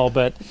as well,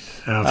 but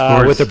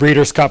with the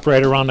Breeders' Cup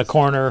right around the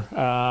corner.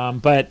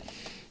 But,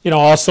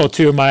 also,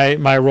 too,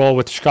 my role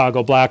with the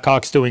Chicago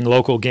Blackhawks, doing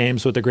local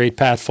games with the great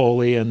Pat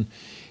Foley and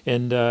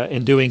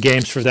doing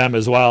games for them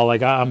as well.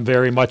 Like, I'm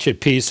very much at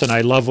peace, and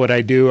I love what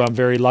I do. I'm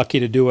very lucky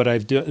to do what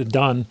I've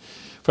done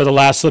for the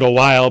last little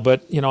while.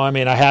 But,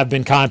 I have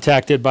been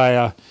contacted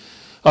by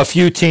a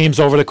few teams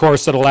over the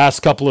course of the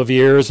last couple of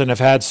years, and have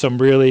had some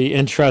really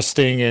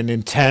interesting and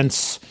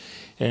intense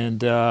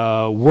and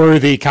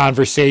worthy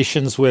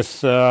conversations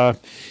with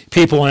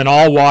people in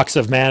all walks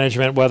of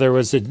management, whether it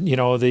was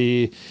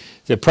the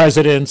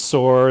presidents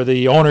or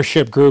the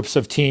ownership groups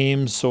of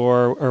teams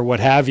or what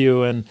have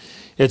you. And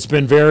it's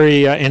been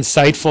very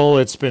insightful.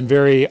 It's been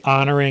very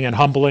honoring and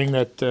humbling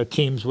that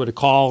teams would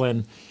call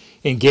and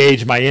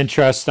engage my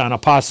interest on a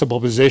possible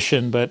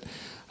position. But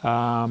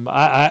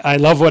I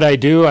love what I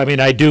do. I mean,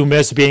 I do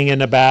miss being in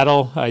the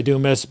battle. I do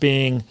miss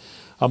being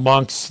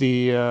amongst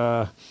the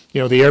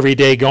the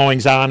everyday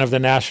goings on of the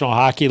National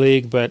Hockey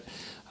League. But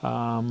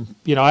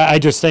I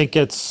just think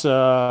it's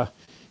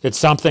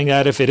something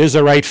that if it is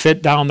a right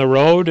fit down the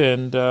road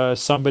and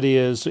somebody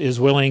is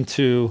willing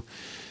to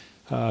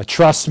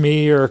trust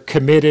me or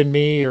commit in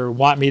me or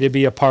want me to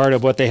be a part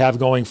of what they have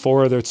going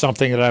forward, it's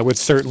something that I would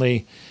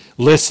certainly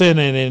listen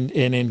and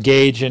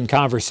engage in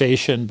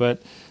conversation.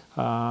 But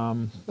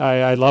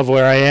I love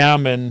where I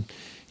am, and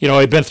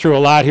I've been through a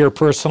lot here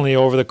personally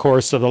over the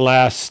course of the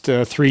last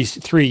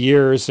three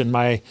years in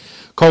my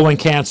colon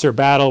cancer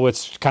battle.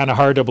 It's kind of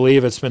hard to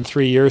believe it's been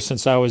 3 years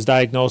since I was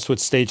diagnosed with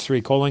stage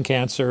 3 colon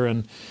cancer,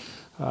 and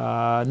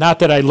not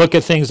that I look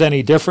at things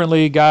any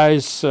differently,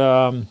 guys,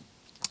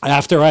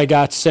 after I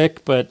got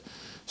sick, but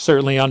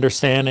certainly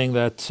understanding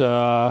that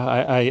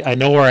I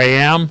know where I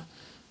am.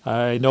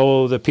 I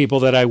know the people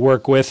that I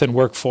work with and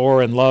work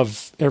for and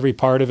love every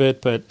part of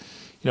it, but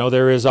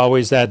there is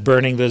always that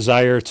burning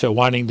desire to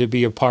wanting to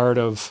be a part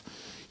of,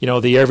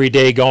 the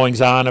everyday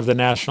goings-on of the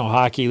National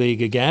Hockey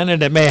League again.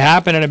 And it may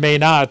happen and it may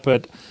not,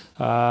 but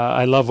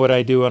I love what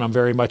I do, and I'm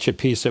very much at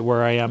peace at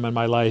where I am in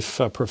my life,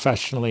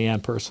 professionally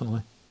and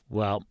personally.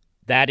 Well,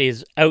 that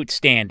is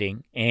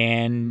outstanding.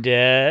 And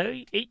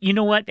you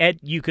know what, Ed?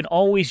 You can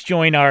always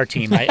join our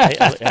team.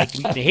 I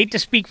hate to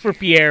speak for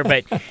Pierre,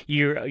 but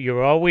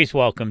you're always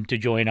welcome to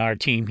join our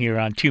team here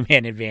on Two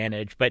Man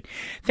Advantage. But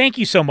thank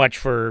you so much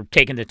for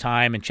taking the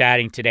time and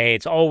chatting today.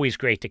 It's always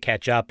great to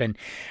catch up. And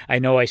I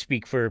know I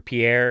speak for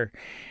Pierre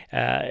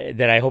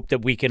that I hope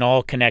that we can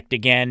all connect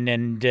again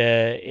and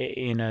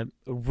in a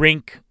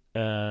rink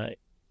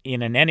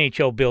in an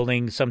NHL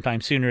building sometime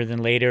sooner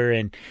than later,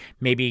 and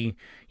maybe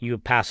you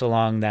pass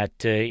along that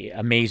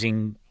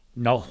amazing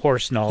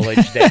horse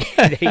knowledge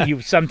that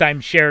you've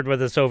sometimes shared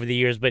with us over the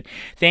years. But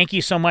thank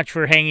you so much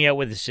for hanging out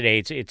with us today.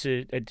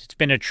 It's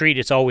been a treat.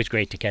 It's always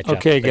great to catch up.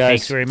 Okay, But guys.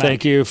 Thanks very much.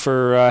 Thank you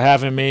for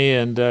having me.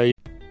 And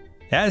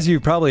As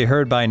you've probably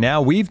heard by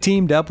now, we've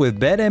teamed up with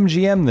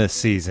BetMGM this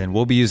season.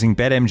 We'll be using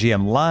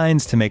BetMGM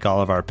lines to make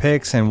all of our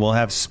picks, and we'll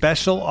have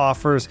special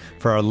offers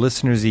for our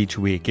listeners each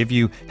week. If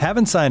you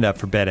haven't signed up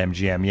for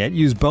BetMGM yet,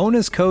 use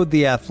bonus code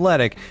The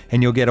Athletic,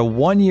 and you'll get a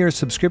 1-year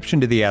subscription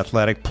to The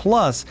Athletic,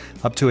 plus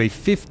up to a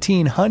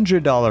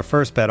 $1,500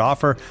 first bet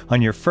offer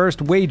on your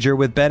first wager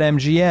with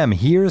BetMGM.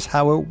 Here's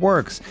how it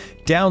works.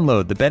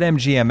 Download the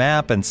BetMGM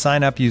app and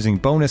sign up using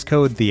bonus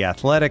code The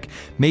Athletic.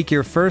 Make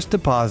your first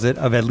deposit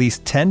of at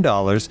least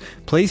 $10.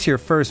 Place your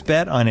first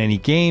bet on any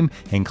game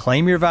and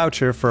claim your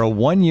voucher for a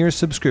 1-year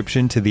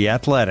subscription to The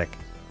Athletic.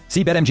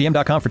 See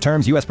BetMGM.com for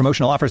terms. U.S.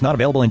 promotional offers not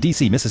available in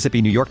D.C.,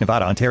 Mississippi, New York,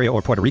 Nevada, Ontario,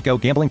 or Puerto Rico.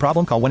 Gambling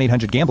problem? Call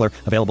 1-800-GAMBLER.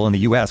 Available in the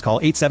U.S.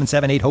 Call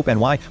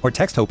 877-8-HOPE-NY or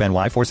text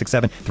HOPE-NY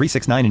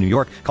 467-369 in New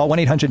York. Call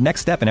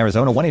 1-800-NEXT-STEP in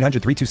Arizona.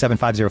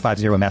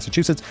 1-800-327-5050 in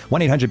Massachusetts.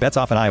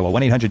 1-800-BETS-OFF in Iowa.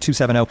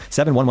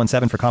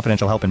 1-800-270-7117 for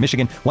confidential help in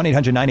Michigan.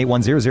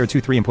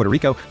 1-800-981-0023 in Puerto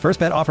Rico. First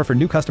bet offer for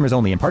new customers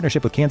only in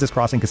partnership with Kansas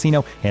Crossing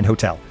Casino and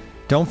Hotel.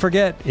 Don't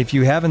forget, if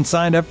you haven't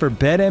signed up for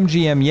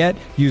BetMGM yet,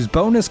 use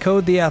bonus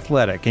code The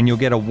Athletic, and you'll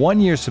get a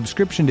 1-year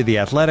subscription to The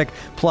Athletic,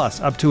 plus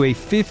up to a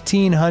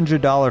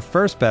 $1,500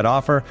 first bet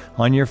offer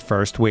on your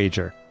first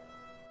wager.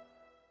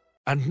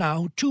 And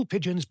now, two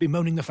pigeons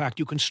bemoaning the fact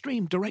you can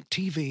stream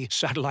DirecTV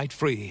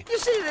satellite-free. You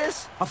see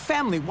this? A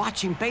family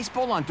watching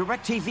baseball on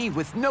DirecTV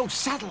with no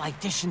satellite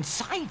dish in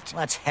sight.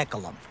 Let's heckle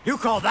them. You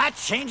call that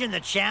changing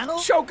the channel?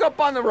 Choke up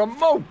on the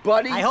remote,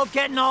 buddy. I hope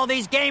getting all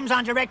these games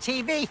on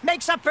DirecTV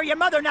makes up for your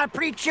mother not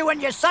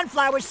pre-chewing your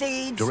sunflower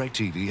seeds.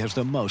 DirecTV has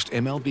the most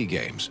MLB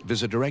games.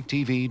 Visit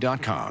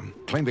DirecTV.com.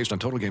 Claim based on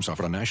total games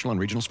offered on national and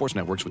regional sports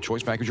networks with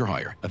choice package or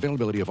higher.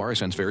 Availability of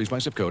RSNs varies by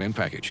zip code and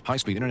package.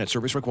 High-speed internet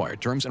service required.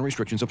 Terms and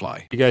restrictions apply.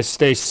 you guys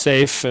stay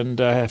safe. And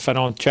if I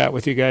don't chat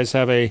with you guys,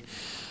 have a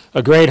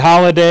great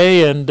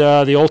holiday. And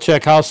the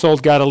Olczyk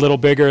household got a little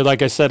bigger.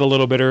 Like I said a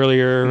little bit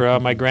earlier,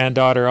 my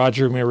granddaughter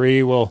Audrey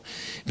Marie will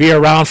be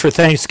around for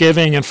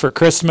Thanksgiving and for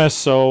Christmas,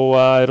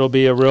 so it'll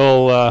be a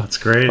real That's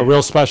great. a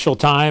real special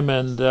time.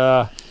 And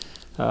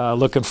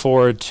looking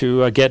forward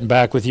to getting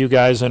back with you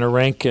guys in a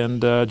rink.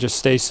 And just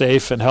stay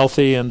safe and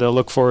healthy, and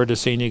look forward to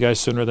seeing you guys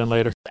sooner than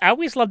later. I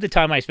always love the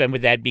time I spend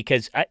with Ed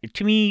because,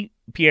 to me,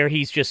 Pierre,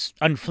 he's just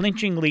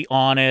unflinchingly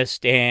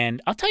honest.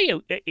 And I'll tell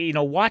you,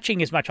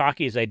 watching as much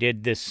hockey as I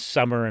did this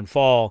summer and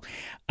fall,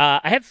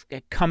 I have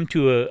come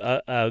to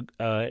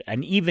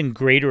an even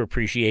greater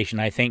appreciation,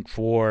 I think,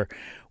 for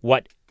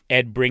what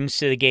Ed brings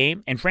to the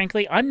game. And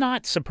frankly, I'm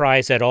not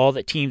surprised at all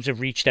that teams have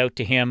reached out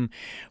to him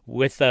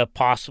with a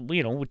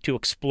possible, to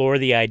explore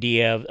the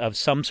idea of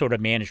some sort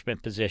of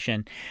management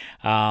position.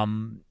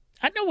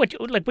 I know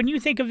when you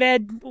think of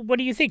Ed, what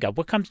do you think of?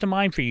 What comes to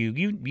mind for you?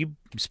 You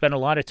spent a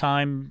lot of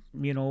time,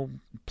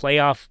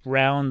 playoff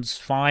rounds,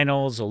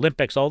 finals,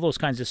 Olympics, all those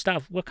kinds of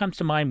stuff. What comes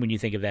to mind when you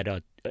think of Ed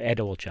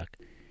Olczyk?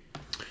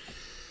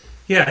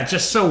 Yeah,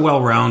 just so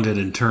well-rounded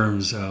in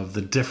terms of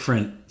the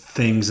different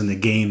things in the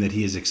game that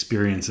he has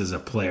experienced as a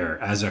player,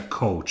 as a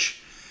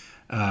coach,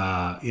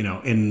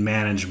 in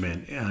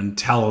management, on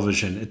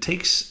television. It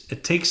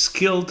takes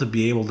skill to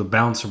be able to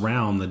bounce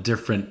around the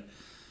different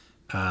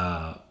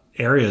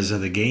areas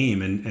of the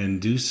game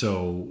and do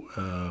so,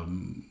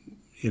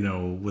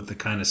 with the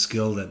kind of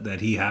skill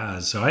that he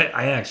has. So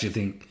I actually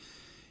think,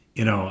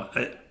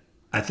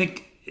 I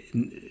think,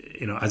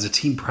 as a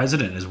team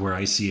president is where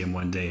I see him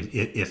one day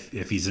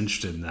if he's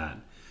interested in that,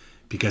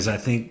 because I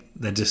think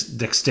the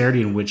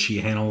dexterity in which he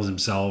handles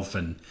himself,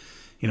 and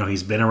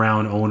he's been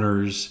around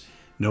owners,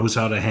 knows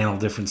how to handle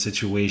different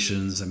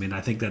situations. I mean,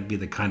 I think that'd be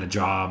the kind of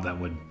job that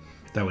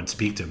would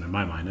speak to him, in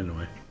my mind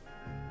anyway.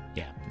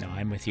 Yeah, no,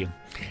 I'm with you.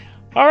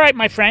 All right,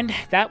 my friend,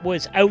 that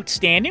was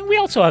outstanding. We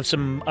also have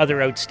some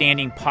other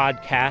outstanding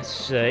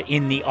podcasts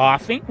in the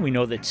offing. We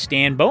know that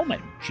Stan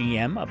Bowman,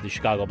 GM of the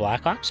Chicago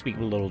Blackhawks,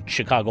 speaking of a little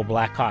Chicago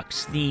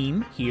Blackhawks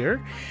theme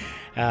here,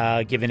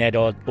 given Ed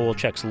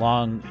Olczyk's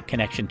long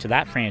connection to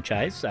that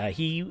franchise.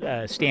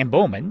 Stan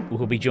Bowman,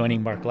 will be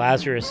joining Mark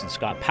Lazarus and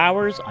Scott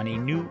Powers on a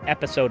new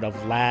episode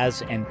of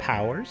Laz and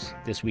Powers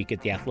this week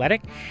at The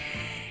Athletic.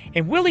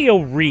 And Willie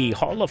O'Ree,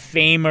 Hall of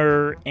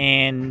Famer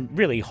and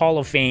really Hall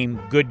of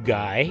Fame good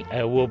guy,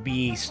 will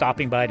be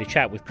stopping by to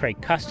chat with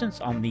Craig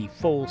Custance on the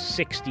Full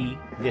 60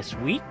 this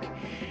week.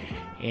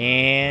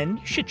 And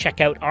you should check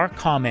out our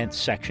comments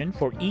section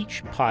for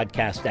each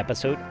podcast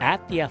episode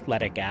at the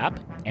Athletic app,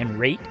 and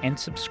rate and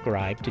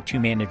subscribe to Two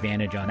Man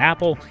Advantage on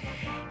Apple.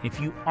 If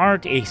you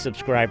aren't a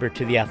subscriber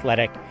to The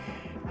Athletic,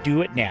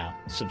 do it now.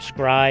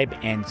 Subscribe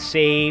and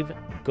save.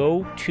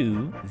 Go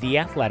to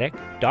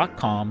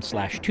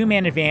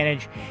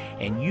theathletic.com/2manadvantage,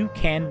 and you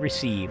can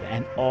receive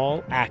an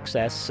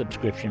all-access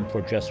subscription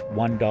for just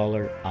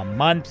 $1 a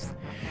month.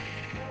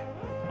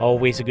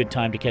 Always a good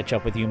time to catch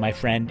up with you, my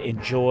friend.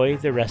 Enjoy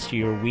the rest of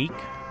your week.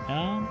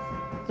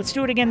 Let's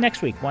do it again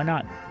next week. Why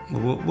not?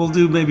 We'll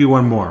do maybe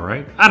one more,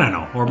 right? I don't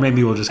know. Or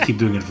maybe we'll just keep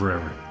doing it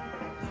forever.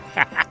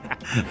 All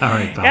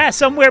right, pal. Yeah,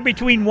 somewhere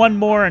between one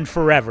more and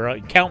forever.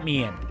 Count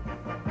me in.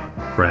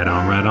 Right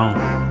on, right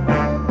on.